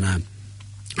is in a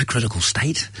critical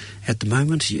state at the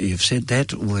moment? You've said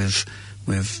that.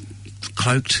 We've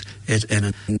cloaked it in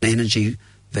an energy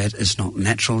that is not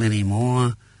natural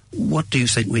anymore. What do you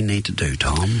think we need to do,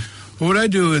 Tom? Well, what I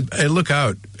do is I look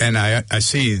out and I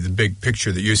see the big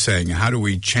picture that you're saying. How do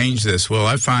we change this? Well,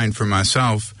 I find for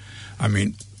myself, I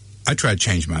try to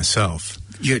change myself.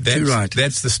 You're right.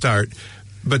 That's the start.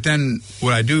 But then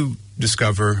what I do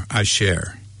discover, I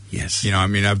share. Yes.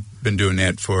 I've been doing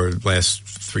that for the last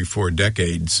 3-4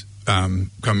 decades,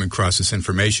 coming across this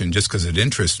information just because it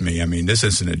interests me. This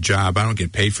isn't a job. I don't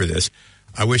get paid for this.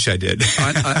 I wish I did.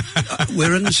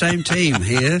 We're in the same team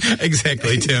here.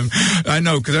 Exactly, Tim. I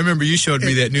know, because I remember you showed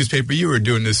me that newspaper. You were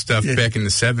doing this stuff back in the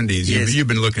 70s. Yes. You've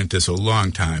been looking at this a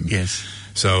long time. Yes.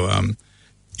 So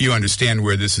you understand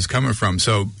where this is coming from.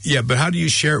 So, but how do you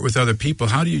share it with other people?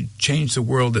 How do you change the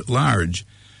world at large?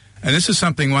 And this is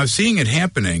something, I'm seeing it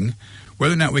happening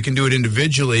whether or not we can do it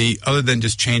individually, other than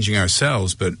just changing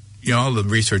ourselves, but all the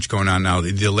research going on now,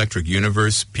 the electric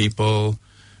universe people,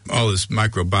 all this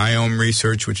microbiome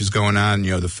research which is going on,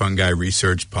 the fungi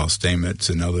research, Paul Stamets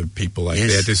and other people like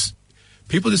that.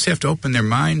 People just have to open their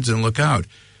minds and look out.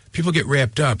 People get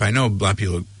wrapped up. I know a lot of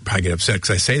people probably get upset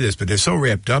because I say this, but they're so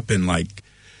wrapped up in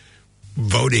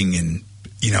voting and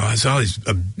it's all these.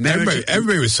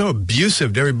 Everybody was so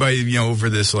abusive to everybody, over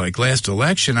this last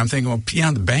election. I'm thinking, well,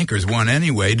 the bankers won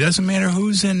anyway. It doesn't matter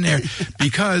who's in there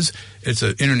because it's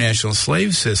an international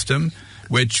slave system,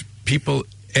 which people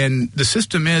and the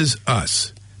system is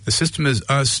us. The system is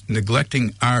us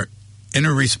neglecting our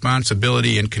inner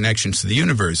responsibility and connections to the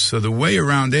universe. So the way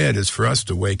around that is for us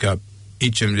to wake up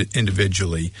each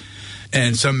individually,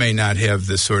 and some may not have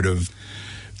this sort of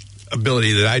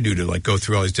ability that I do to go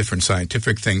through all these different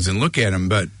scientific things and look at them,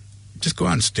 but just go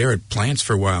out and stare at plants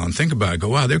for a while and think about it. Go,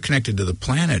 wow, they're connected to the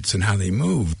planets and how they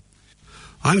move.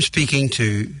 I'm speaking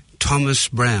to Thomas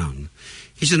Brown.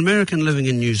 He's an American living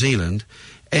in New Zealand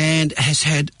and has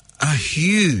had a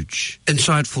huge,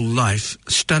 insightful life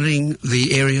studying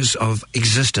the areas of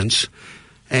existence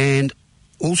and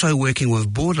also working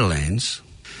with borderlands.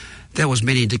 That was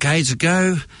many decades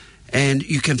ago, and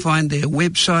you can find their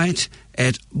website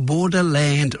at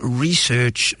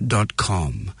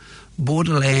borderlandresearch.com.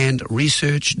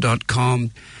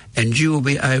 borderlandresearch.com, and you will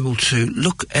be able to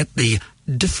look at the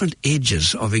different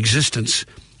edges of existence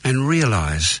and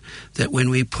realize that when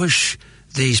we push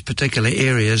these particular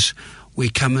areas, we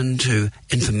come into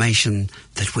information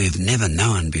that we've never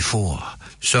known before.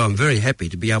 So I'm very happy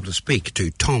to be able to speak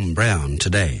to Tom Brown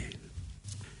today.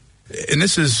 And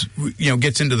this is,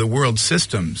 gets into the world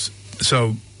systems.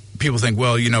 So people think,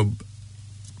 well,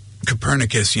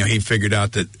 Copernicus, he figured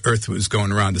out that Earth was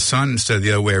going around the sun instead of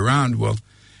the other way around. Well,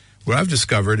 what I've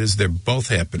discovered is they're both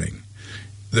happening.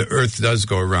 The Earth does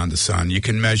go around the sun. You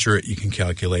can measure it. You can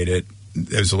calculate it.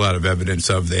 There's a lot of evidence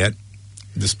of that,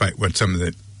 despite what some of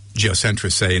the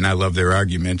geocentrists say, and I love their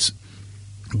arguments.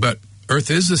 But Earth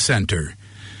is the center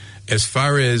as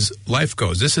far as life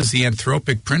goes. This is the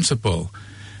anthropic principle.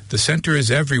 The center is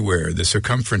everywhere, the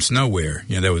circumference nowhere.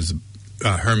 That was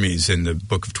Hermes in the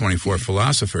Book of 24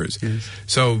 Philosophers. Yes.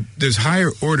 So there's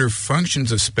higher order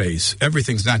functions of space.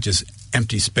 Everything's not just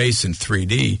empty space in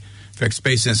 3D. In fact,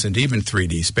 space isn't even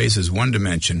 3D. Space is one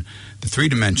dimension. The three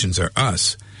dimensions are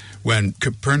us. When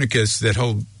Copernicus, that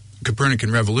whole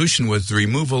Copernican revolution was the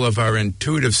removal of our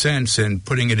intuitive sense and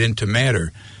putting it into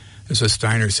matter. As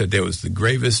Steiner said, that was the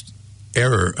gravest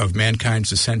error of mankind's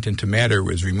descent into matter,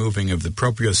 was removing of the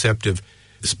proprioceptive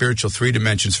spiritual three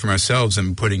dimensions from ourselves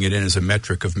and putting it in as a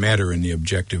metric of matter in the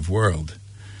objective world.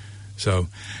 So,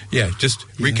 just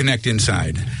reconnect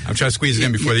inside. I'm trying to squeeze it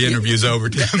in before the interview's over,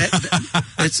 Tim.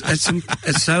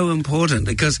 It's so important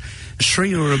because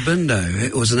Sri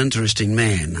Aurobindo was an interesting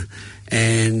man,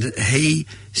 and he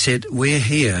said, we're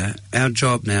here, our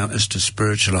job now is to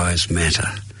spiritualize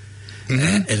matter.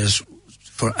 Mm-hmm. It is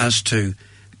for us to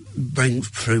bring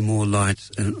through more light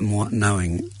and more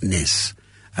knowingness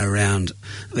around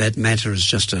that matter is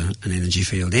just an energy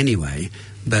field anyway,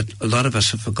 but a lot of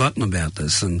us have forgotten about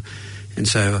this, and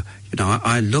so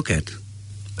I look at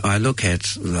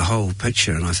the whole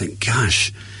picture and I think,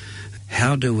 gosh,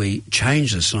 how do we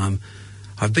change this? And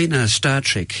I've been a Star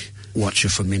Trek watcher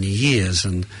for many years,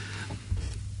 and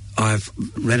I've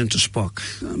ran into Spock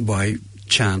by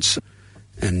chance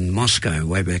in Moscow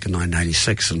way back in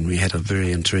 1986, and we had a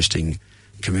very interesting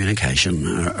communication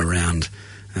around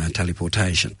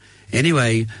teleportation.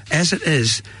 Anyway, as it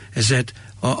is that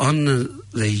on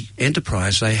the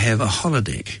Enterprise they have a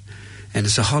holodeck, and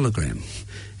it's a hologram,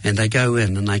 and they go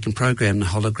in and they can program the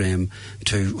hologram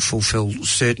to fulfill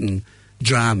certain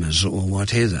dramas or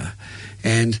whatever.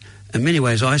 And in many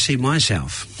ways I see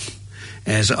myself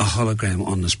as a hologram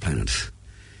on this planet.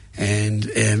 And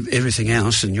everything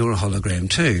else, and you're a hologram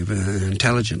too, but an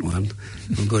intelligent one,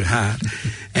 a good heart.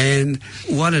 And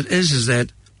what it is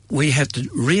that we have to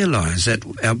realize that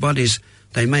our bodies,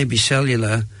 they may be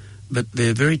cellular, but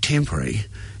they're very temporary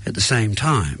at the same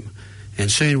time.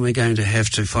 And soon we're going to have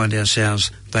to find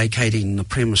ourselves vacating the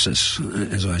premises,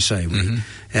 as I say. Mm-hmm.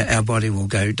 Our body will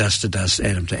go dust to dust,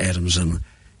 atom to atoms, and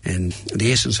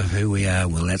the essence of who we are,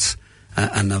 well, that's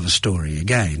another story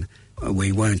again.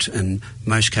 We won't, in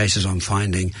most cases I'm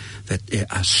finding that there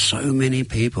are so many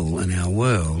people in our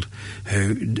world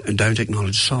who don't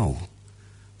acknowledge soul,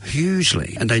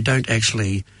 hugely, and they don't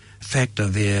actually factor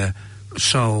their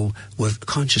soul with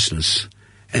consciousness.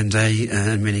 And they,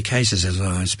 in many cases, as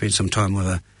I spent some time with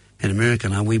an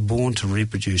American, are we born to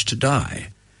reproduce to die?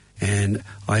 And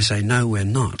I say, no, we're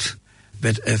not.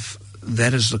 But if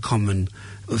that is the common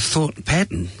thought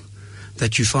pattern,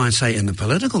 that you find, say, in the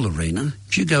political arena.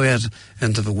 If you go out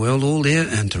into the world, all they're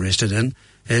interested in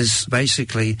is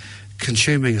basically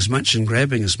consuming as much and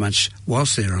grabbing as much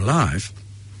whilst they're alive,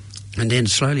 and then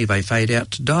slowly they fade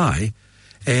out to die.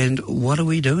 And what are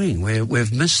we doing?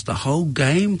 We've missed the whole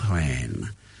game plan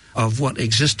of what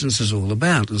existence is all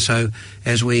about. And so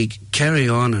as we carry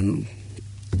on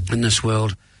in this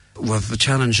world with the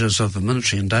challenges of the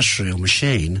military-industrial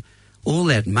machine, all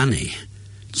that money,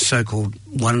 so-called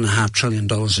 $1.5 trillion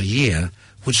a year,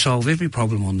 would solve every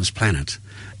problem on this planet.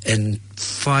 In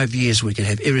 5 years we could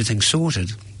have everything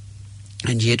sorted,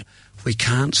 and yet we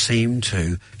can't seem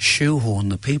to shoehorn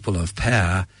the people of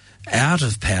power out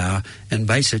of power and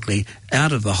basically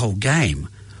out of the whole game.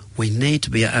 We need to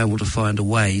be able to find a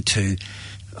way to,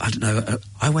 I don't know,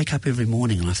 I wake up every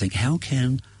morning and I think, how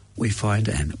can we find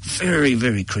a very,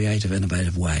 very creative,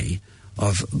 innovative way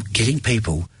of getting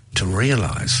people to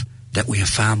realise that we are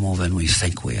far more than we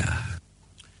think we are?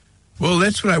 Well,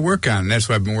 that's what I work on. That's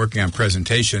why I've been working on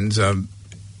presentations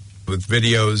with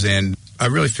videos, and I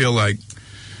really feel like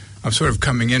I'm sort of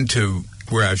coming into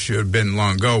where I should have been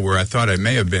long ago, where I thought I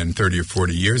may have been 30 or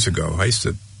 40 years ago. I used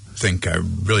to think I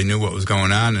really knew what was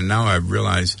going on, and now I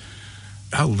realize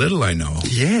how little I know.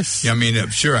 Yes. I mean,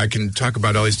 sure, I can talk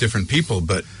about all these different people,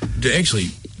 but actually,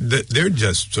 they're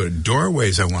just sort of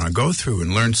doorways I want to go through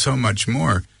and learn so much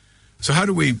more. So how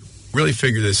do we really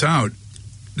figure this out?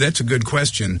 That's a good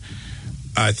question.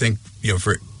 I think,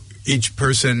 for each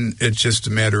person, it's just a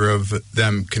matter of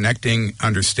them connecting,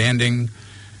 understanding.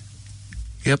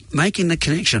 Yep, making the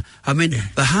connection. I mean,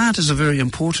 the heart is a very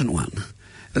important one.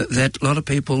 That a lot of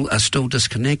people are still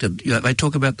disconnected. They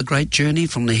talk about the great journey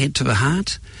from the head to the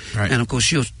heart, right. And of course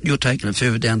you're taking it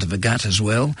further down to the gut as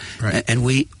well. Right. And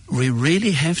we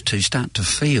really have to start to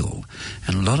feel,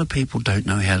 and a lot of people don't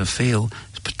know how to feel,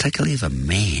 particularly the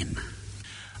men.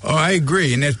 Oh, I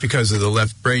agree, and that's because of the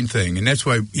left brain thing, and that's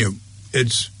why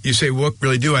you say, what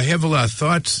really do? I have a lot of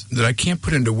thoughts that I can't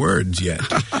put into words yet,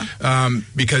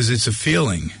 because it's a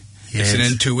feeling. Yes. It's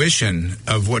an intuition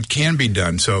of what can be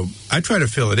done. So I try to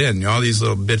fill it in. All these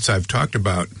little bits I've talked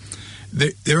about,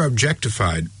 they're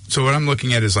objectified. So what I'm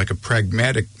looking at is like a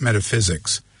pragmatic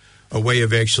metaphysics, a way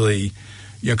of actually,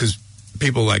 because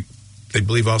people they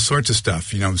believe all sorts of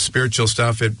stuff. Spiritual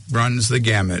stuff, it runs the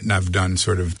gamut. And I've done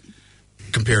sort of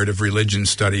comparative religion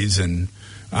studies, and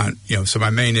so my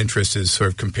main interest is sort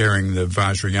of comparing the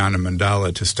Vajrayana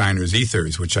mandala to Steiner's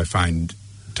ethers, which I find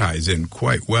ties in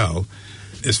quite well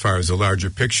as far as a larger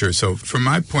picture. So from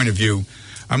my point of view,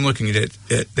 I'm looking at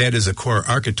that as a core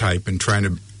archetype and trying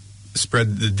to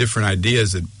spread the different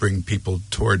ideas that bring people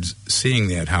towards seeing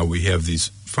that, how we have these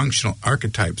functional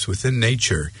archetypes within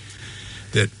nature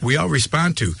that we all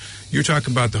respond to. You're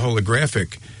talking about the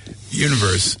holographic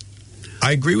universe.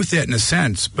 I agree with that in a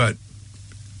sense, but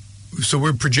so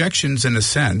we're projections in a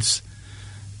sense,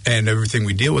 and everything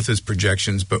we deal with is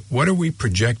projections, but what are we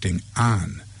projecting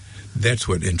on? That's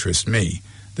what interests me,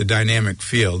 the dynamic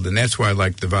field, and that's why I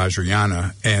like the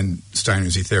Vajrayana and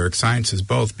Steiner's etheric sciences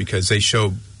both, because they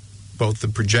show both the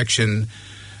projection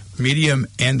medium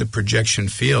and the projection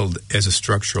field as a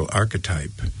structural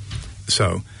archetype.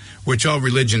 So, which all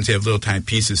religions have little tiny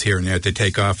pieces here and there that they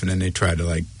take off, and then they try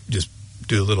to just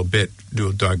do a little bit, do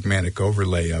a dogmatic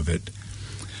overlay of it.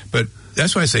 But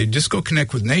that's why I say just go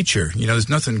connect with nature. There's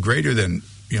nothing greater than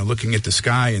looking at the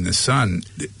sky and the sun.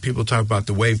 People talk about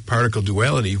the wave-particle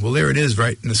duality. Well, there it is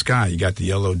right in the sky. You got the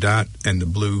yellow dot and the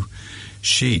blue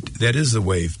sheet. That is the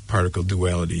wave-particle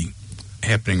duality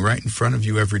happening right in front of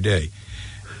you every day.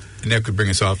 And that could bring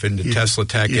us off into Tesla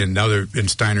tech and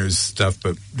Steiner's stuff,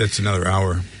 but that's another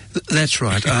hour. That's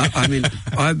right. I mean,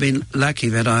 I've been lucky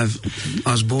that I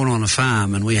was born on a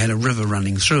farm and we had a river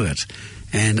running through it.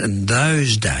 And in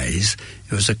those days,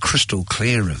 it was a crystal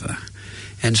clear river.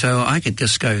 And so I could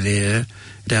just go there,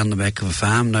 down the back of a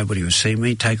farm, nobody would see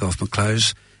me, take off my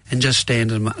clothes, and just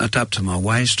stand up to my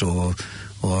waist or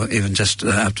even just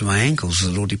up to my ankles,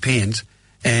 it all depends,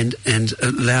 and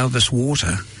allow this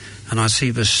water. And I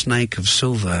see this snake of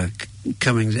silver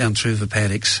coming down through the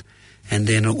paddocks, and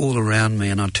then all around me,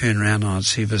 and I'd turn around and I'd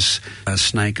see this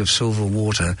snake of silver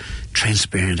water,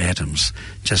 transparent atoms,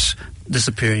 just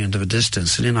disappearing into the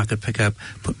distance. And then I could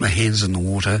put my hands in the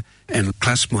water and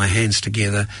clasp my hands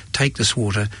together, take this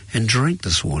water and drink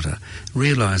this water,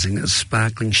 realizing that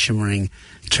sparkling, shimmering,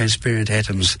 transparent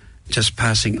atoms just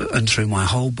passing in through my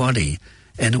whole body.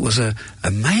 And it was a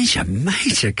major,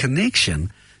 major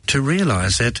connection to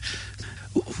realize that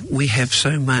we have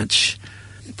so much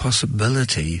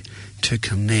possibility to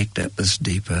connect at this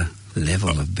deeper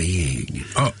level of being.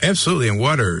 Oh, absolutely. And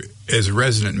water is a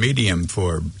resonant medium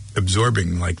for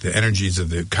absorbing the energies of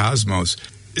the cosmos.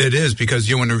 It is,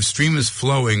 because when a stream is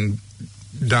flowing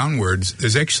downwards,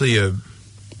 there's actually a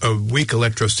weak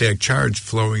electrostatic charge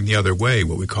flowing the other way,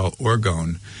 what we call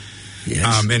orgone.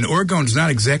 Yes. And orgone's not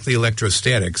exactly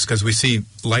electrostatics, because we see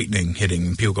lightning hitting,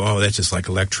 and people go, "Oh, that's just like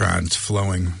electrons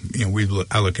flowing."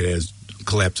 I look at it as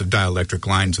collapse of dielectric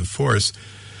lines of force.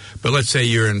 But let's say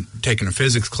you're taking a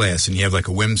physics class, and you have like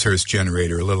a Wimshurst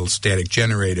generator, a little static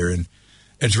generator, and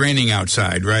it's raining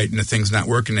outside, right? And the thing's not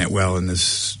working that well, and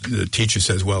the teacher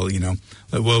says, "Well,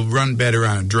 we'll run better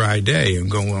on a dry day." And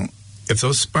go, "Well, if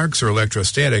those sparks are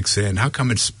electrostatics, then how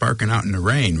come it's sparking out in the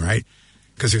rain, right?"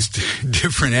 Because there's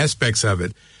different aspects of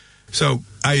it. So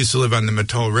I used to live on the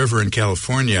Mattole River in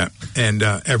California, and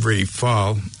every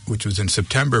fall, which was in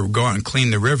September, we'd go out and clean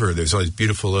the river. There's all these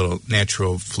beautiful little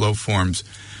natural flow forms,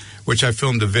 which I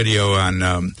filmed a video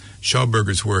on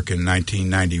Schellberger's work in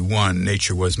 1991.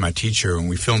 Nature Was My Teacher, and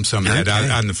we filmed some of that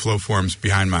on the flow forms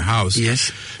behind my house.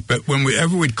 Yes. But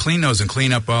whenever we'd clean those and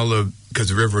clean up because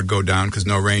the river would go down because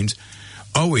no rains,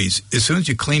 always, as soon as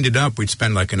you cleaned it up, we'd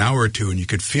spend like an hour or two, and you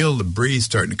could feel the breeze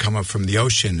starting to come up from the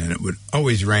ocean, and it would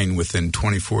always rain within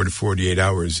 24 to 48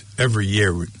 hours every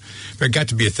year. But it got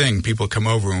to be a thing. People come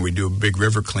over and we do a big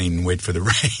river clean and wait for the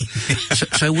rain.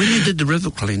 so when you did the river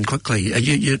clean quickly,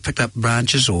 you picked up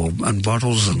branches and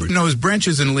bottles? No, it was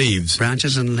branches and leaves.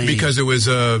 Branches and leaves. Because it was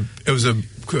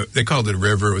they called it a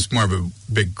river. It was more of a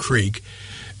big creek.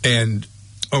 And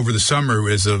over the summer,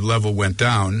 as the level went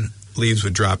down, leaves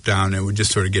would drop down and it would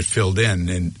just sort of get filled in.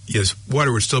 And yes,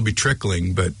 water would still be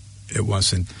trickling, but it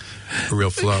wasn't a real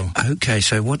flow. Okay,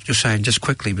 so what you're saying, just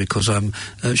quickly, because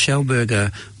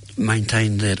Schellberger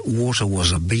maintained that water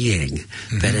was a being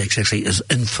that actually has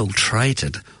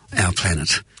infiltrated our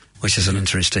planet, which is an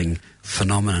interesting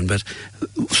phenomenon. But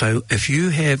so if you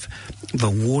have the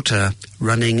water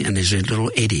running and there's little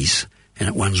eddies,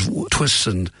 and it twists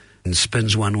and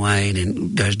spins one way and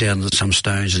then goes down to some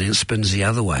stones and then spins the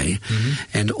other way,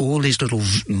 and all these little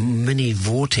mini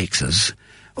vortexes,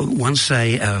 once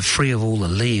they are free of all the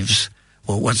leaves,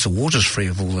 or once the water's free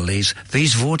of all the leaves,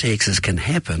 these vortexes can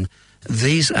happen.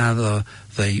 These are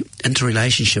the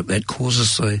interrelationship that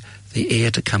causes the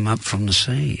air to come up from the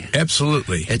sea.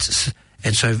 Absolutely.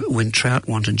 And so when trout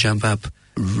want to jump up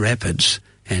rapids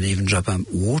and even jump up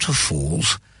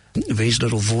waterfalls, these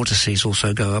little vortices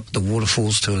also go up the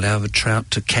waterfalls to allow the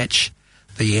trout to catch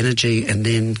the energy and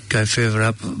then go further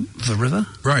up the river?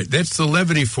 Right. That's the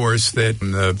levity force that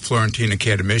the Florentine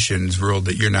academicians ruled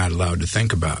that you're not allowed to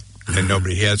think about. And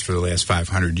nobody has for the last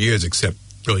 500 years except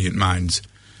brilliant minds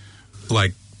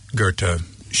like Goethe,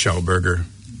 Schellberger,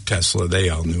 Tesla. They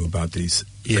all knew about these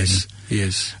things.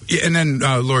 Yes. Yeah, and then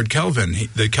Lord Kelvin,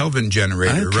 the Kelvin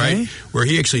generator, right? Where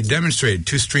he actually demonstrated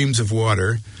two streams of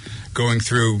water going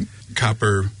through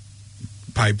copper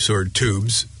pipes or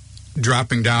tubes,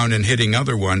 dropping down and hitting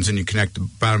other ones, and you connect the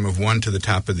bottom of one to the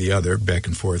top of the other, back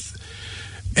and forth,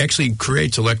 actually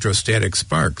creates electrostatic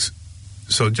sparks.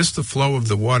 So just the flow of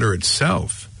the water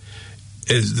itself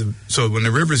so when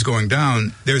the river's going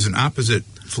down, there's an opposite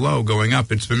flow going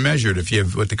up. It's been measured. If you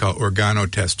have what they call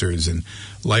organotesters and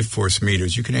life force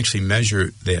meters, you can actually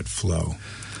measure that flow.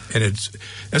 And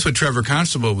that's what Trevor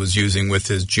Constable was using with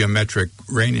his geometric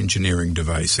rain engineering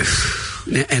devices.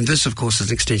 And this, of course, is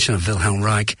an extension of Wilhelm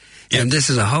Reich. Yep. And this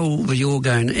is the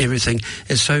orgone, everything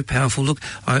is so powerful. Look,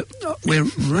 we're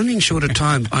running short of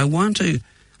time. I want to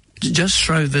just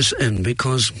throw this in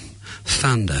because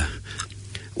thunder.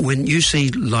 When you see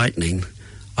lightning,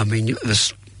 I mean,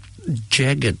 this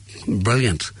jagged,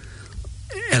 brilliant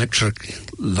electric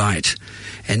light,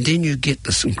 and then you get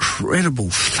this incredible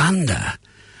thunder.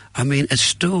 I mean, it's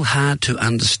still hard to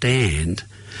understand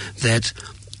that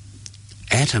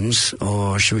atoms,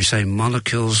 or should we say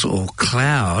molecules or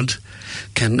cloud,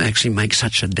 can actually make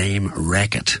such a damn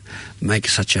racket, make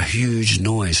such a huge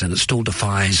noise, and it still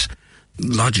defies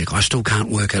logic. I still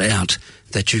can't work it out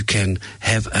that you can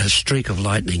have a streak of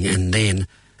lightning and then,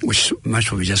 which most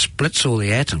probably just splits all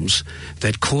the atoms,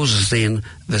 that causes then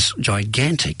this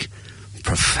gigantic,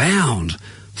 profound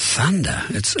thunder.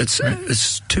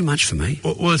 It's too much for me.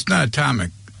 Well, it's not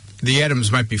atomic. The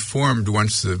atoms might be formed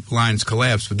once the lines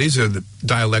collapse, but these are the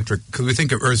dielectric, because we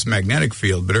think of Earth's magnetic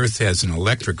field, but Earth has an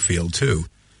electric field too.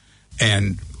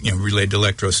 And, related to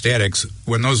electrostatics,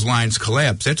 when those lines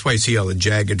collapse, that's why you see all the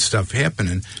jagged stuff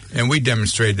happening. And we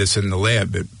demonstrated this in the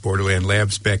lab at Borderland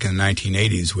Labs back in the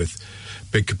 1980s with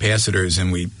big capacitors,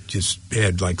 and we just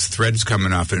had like threads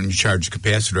coming off it, and you charge the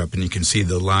capacitor up, and you can see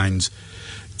the lines,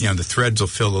 the threads will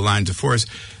fill the lines of force.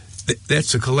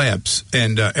 That's a collapse.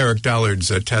 And Eric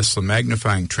Dollard's Tesla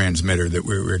magnifying transmitter that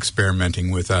we were experimenting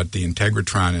with at the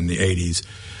Integratron in the 80s,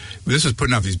 This was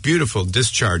putting off these beautiful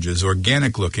discharges,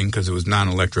 organic looking, because it was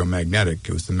non-electromagnetic.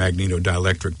 It was the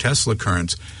magnetodielectric Tesla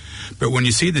currents. But when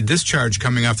you see the discharge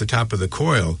coming off the top of the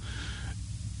coil,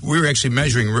 we were actually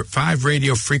measuring 5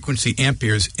 radio frequency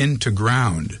amperes into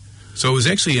ground. So it was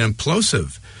actually an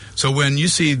implosive. So when you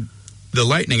see the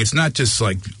lightning, it's not just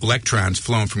like electrons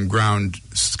flowing from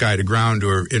sky to ground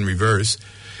or in reverse.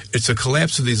 It's a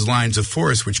collapse of these lines of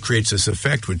force which creates this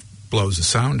effect which blows the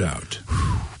sound out.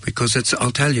 Because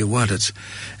I'll tell you what, it's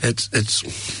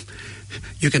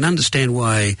you can understand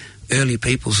why early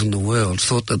peoples in the world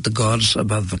thought that the gods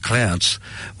above the clouds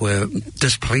were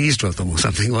displeased with them or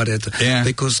something like that. Yeah.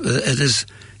 Because it is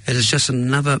just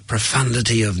another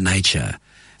profundity of nature.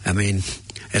 I mean,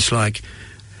 it's like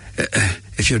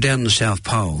if you're down in the South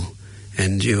Pole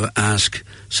and you ask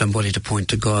somebody to point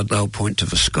to God, they'll point to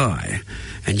the sky.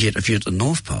 And yet if you're at the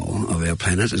North Pole of our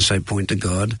planet and say point to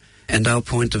God, and they'll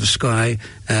point to the sky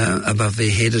above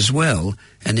their head as well,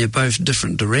 and they're both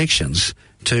different directions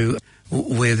to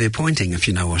where they're pointing, if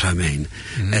you know what I mean.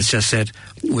 Mm-hmm. It's just that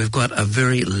we've got a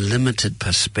very limited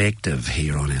perspective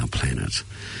here on our planet,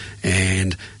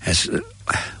 and as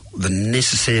the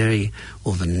necessary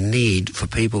or the need for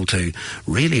people to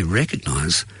really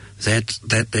recognise that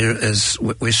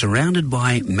we're surrounded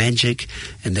by magic,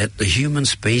 and that the human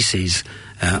species,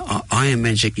 I am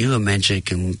magic, you are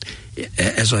magic, and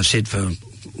as I've said for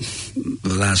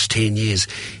the last 10 years,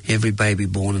 every baby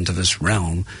born into this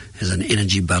realm is an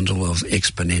energy bundle of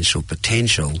exponential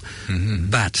potential. Mm-hmm.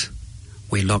 But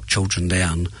we lock children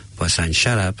down by saying,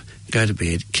 shut up, go to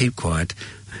bed, keep quiet,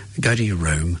 go to your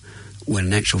room, when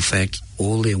in actual fact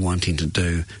all they're wanting to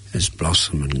do is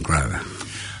blossom and grow.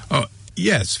 Oh,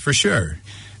 yes, for sure.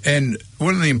 And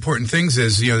one of the important things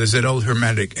is, there's that old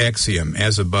Hermetic axiom,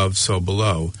 as above, so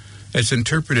below. It's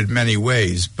interpreted many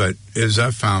ways, but as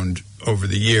I've found over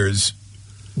the years,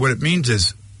 what it means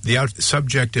is the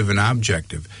subjective and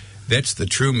objective. That's the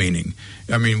true meaning.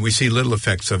 I mean, we see little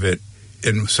effects of it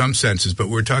in some senses, but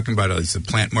we're talking about the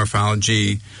plant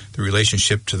morphology, the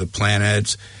relationship to the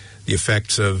planets, the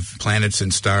effects of planets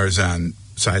and stars on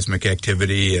seismic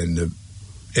activity and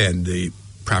the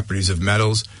properties of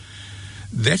metals.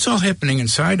 That's all happening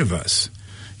inside of us.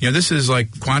 This is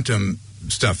like quantum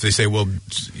stuff. They say, well,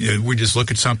 we just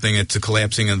look at something, it's a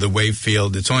collapsing of the wave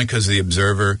field. It's only because of the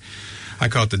observer. I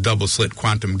call it the double-slit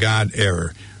quantum God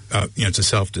error. It's a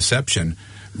self-deception.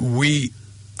 We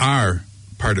are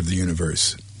part of the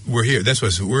universe. We're here.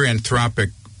 We're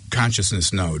anthropic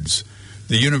consciousness nodes.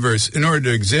 The universe, in order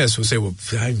to exist, we'll say, well,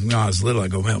 I was little. I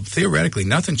go, well, theoretically,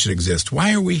 nothing should exist.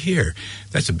 Why are we here?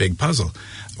 That's a big puzzle.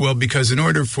 Well, because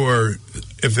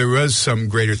if there was some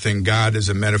greater thing, God is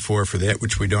a metaphor for that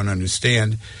which we don't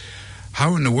understand,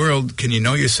 how in the world can you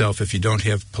know yourself if you don't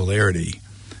have polarity?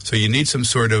 So you need some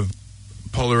sort of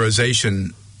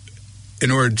polarization in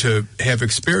order to have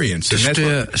experience. To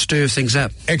stir things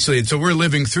up. Actually, so we're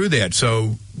living through that.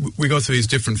 So we go through these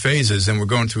different phases, and we're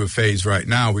going through a phase right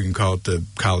now. We can call it the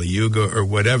Kali Yuga or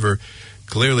whatever.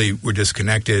 Clearly, we're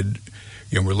disconnected.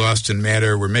 We're lost in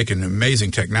matter. We're making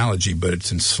amazing technology, but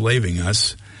it's enslaving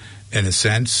us in a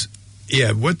sense.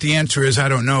 Yeah, what the answer is, I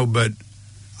don't know, but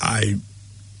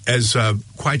as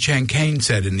Kwai Chang Caine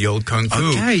said in the old Kung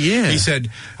Fu, he said,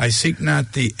 I seek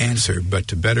not the answer, but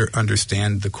to better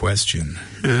understand the question.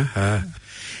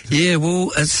 Yeah,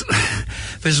 well,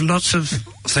 there's lots of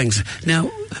things.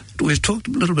 Now, we've talked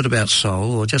a little bit about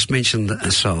soul, or just mentioned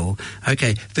a soul.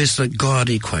 Okay, there's the God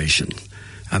equation.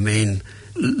 I mean,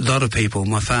 a lot of people,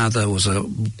 my father was a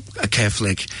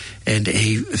Catholic, and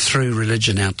he threw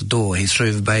religion out the door. He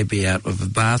threw the baby out of the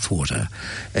bathwater,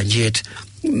 and yet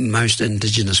most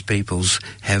indigenous peoples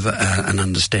have an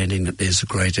understanding that there's a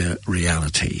greater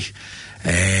reality,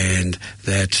 and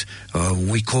that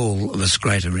we call this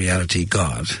greater reality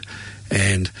God.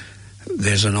 And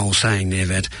there's an old saying there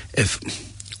that if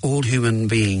all human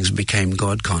beings became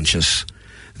God conscious,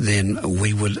 then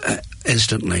we would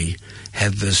instantly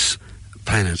have this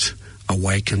planet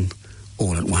awaken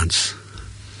all at once.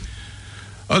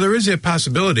 Oh, there is a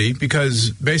possibility, because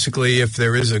basically if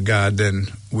there is a God, then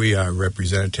we are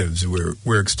representatives.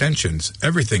 We're extensions.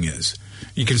 Everything is.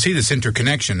 You can see this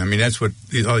interconnection. I mean, that's what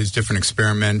all these different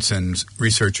experiments and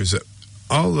researchers,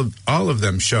 all of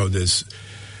them show this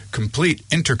complete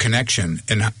interconnection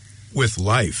with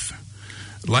life.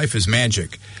 Life is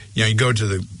magic. You go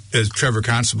to as Trevor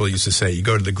Constable used to say, you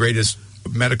go to the greatest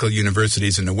medical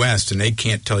universities in the West, and they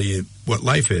can't tell you what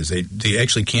life is. They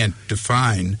actually can't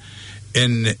define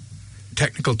in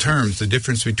technical terms the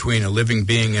difference between a living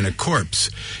being and a corpse.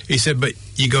 He said, but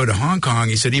you go to Hong Kong,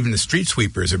 he said, even the street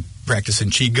sweepers are practicing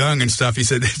Qigong and stuff. He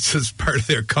said, it's just part of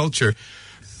their culture.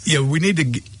 We need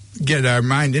to get our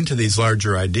mind into these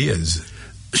larger ideas.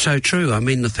 So true. I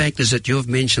mean, the fact is that you've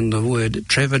mentioned the word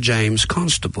Trevor James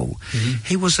Constable. Mm-hmm.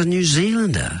 He was a New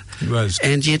Zealander. He was.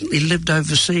 And yet he lived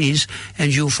overseas,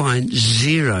 and you'll find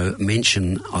zero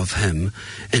mention of him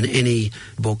in any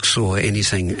books or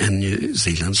anything in New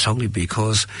Zealand, solely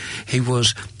because he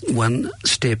was one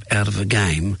step out of a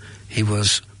game. He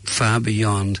was far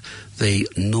beyond the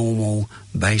normal,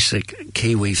 basic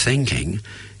Kiwi thinking.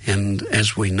 And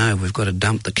as we know, we've got to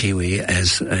dump the Kiwi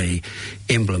as a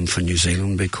emblem for New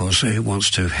Zealand, because who wants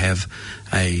to have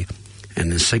an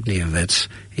insignia that's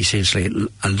essentially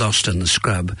lost in the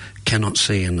scrub, cannot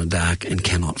see in the dark and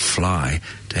cannot fly,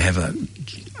 to have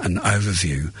an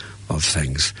overview of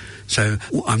things. So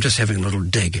I'm just having a little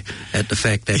dig at the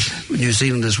fact that New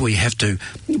Zealanders, we have to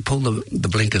pull the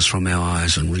blinkers from our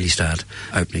eyes and really start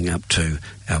opening up to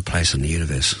our place in the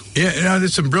universe. Yeah,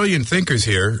 there's some brilliant thinkers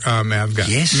here. I've got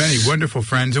many wonderful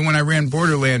friends. And when I ran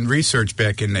Borderland Research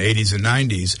back in the 80s and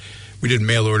 90s, we did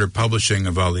mail-order publishing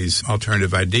of all these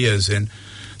alternative ideas. And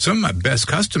some of my best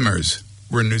customers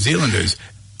were New Zealanders.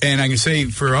 And I can say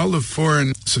for all the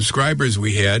foreign subscribers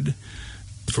we had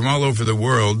from all over the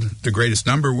world, the greatest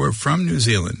number were from New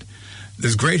Zealand.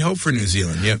 There's great hope for New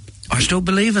Zealand. Yep. I still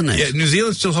believe in that. Yeah, New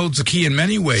Zealand still holds the key in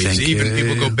many ways. Thank Even you.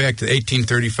 people go back to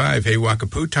 1835, He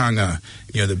Wakaputanga,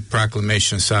 the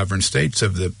proclamation of sovereign states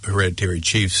of the hereditary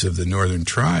chiefs of the northern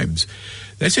tribes.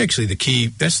 That's actually the key.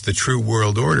 That's the true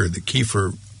world order, the key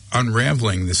for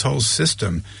unraveling this whole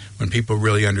system when people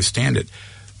really understand it.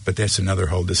 But that's another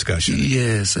whole discussion.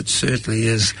 Yes, it certainly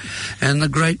is. And the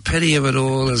great pity of it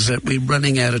all is that we're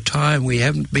running out of time. We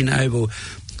haven't been able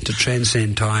to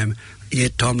transcend time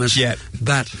yet, Thomas. Yet.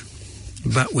 But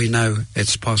we know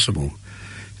it's possible.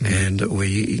 And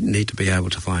we need to be able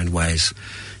to find ways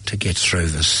to get through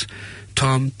this.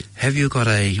 Tom, have you got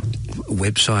a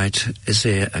website? Is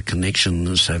there a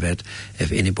connection so that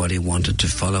if anybody wanted to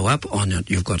follow up on it,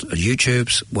 you've got a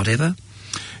YouTube's, whatever?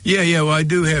 Yeah, well, I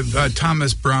do have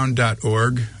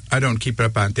thomasbrown.org. I don't keep it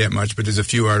up on that much, but there's a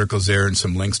few articles there and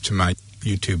some links to my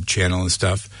YouTube channel and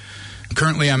stuff.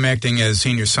 Currently, I'm acting as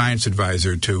senior science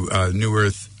advisor to New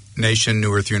Earth Nation,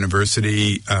 New Earth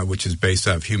University, which is based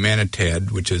out of Humanitad,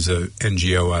 which is a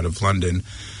NGO out of London.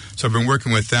 So I've been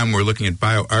working with them. We're looking at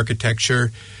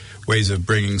bioarchitecture, ways of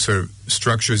bringing sort of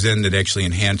structures in that actually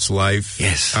enhance life.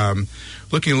 Yes.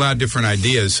 Looking at a lot of different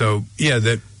ideas. So, yeah,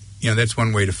 that's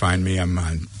one way to find me. I'm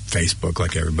on Facebook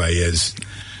like everybody is.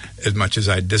 As much as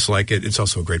I dislike it, it's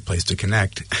also a great place to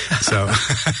connect. So,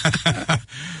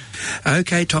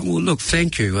 okay, Tom. Well, look,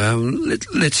 thank you.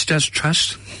 Let's just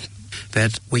trust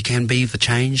that we can be the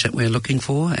change that we're looking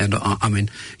for. And I mean,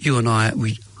 you and I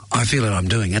feel that I'm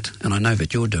doing it, and I know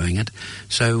that you're doing it.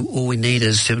 So all we need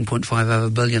is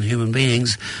 7.5 billion human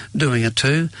beings doing it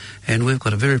too, and we've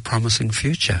got a very promising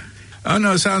future. Oh,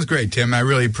 no, it sounds great, Tim. I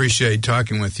really appreciate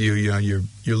talking with you. You're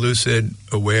lucid,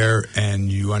 aware,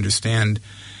 and you understand.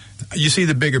 You see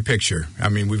the bigger picture. I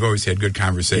mean, we've always had good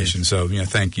conversations, so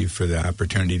thank you for the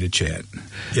opportunity to chat.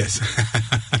 Yes.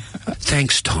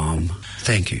 Thanks, Tom.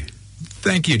 Thank you.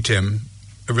 Thank you, Tim.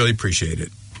 I really appreciate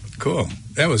it. Cool.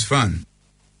 That was fun.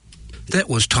 That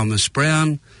was Thomas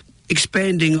Brown,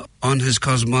 expanding on his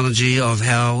cosmology of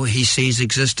how he sees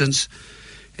existence,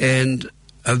 and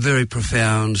a very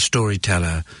profound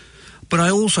storyteller. But I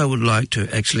also would like to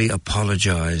actually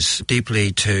apologize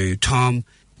deeply to Tom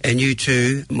and you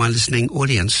too, my listening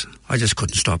audience. I just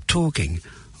couldn't stop talking.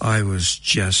 I was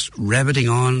just rabbiting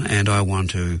on, and I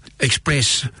want to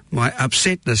express my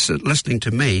upsetness at listening to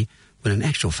me, when in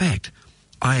actual fact,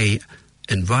 I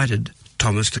invited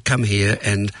Thomas to come here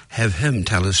and have him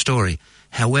tell his story.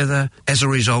 However, as a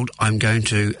result, I'm going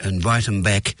to invite him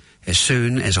back as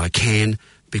soon as I can,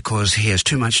 because he has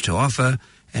too much to offer,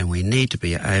 and we need to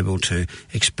be able to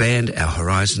expand our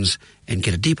horizons and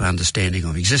get a deeper understanding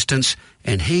of existence.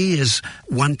 And he is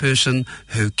one person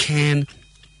who can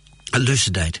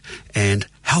elucidate and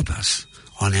help us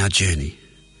on our journey.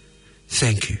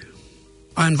 Thank you.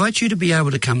 I invite you to be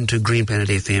able to come to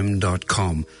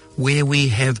greenplanetfm.com, where we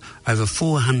have over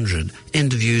 400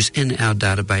 interviews in our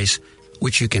database,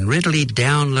 which you can readily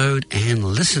download and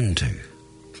listen to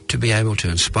be able to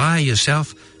inspire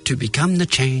yourself to become the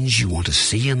change you want to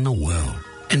see in the world,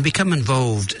 and become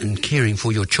involved in caring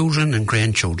for your children and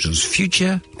grandchildren's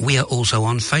future. We are also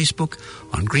on Facebook,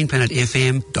 on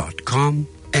greenplanetfm.com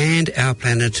and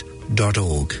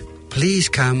ourplanet.org. Please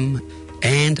come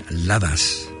and love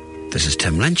us. This is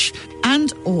Tim Lynch.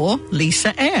 And or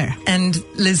Lisa Eyre. And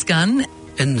Liz Gunn.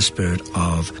 In the spirit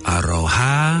of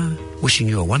Aroha, wishing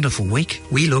you a wonderful week.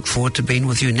 We look forward to being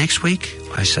with you next week.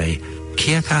 I say,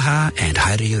 kia kaha and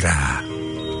haere ra.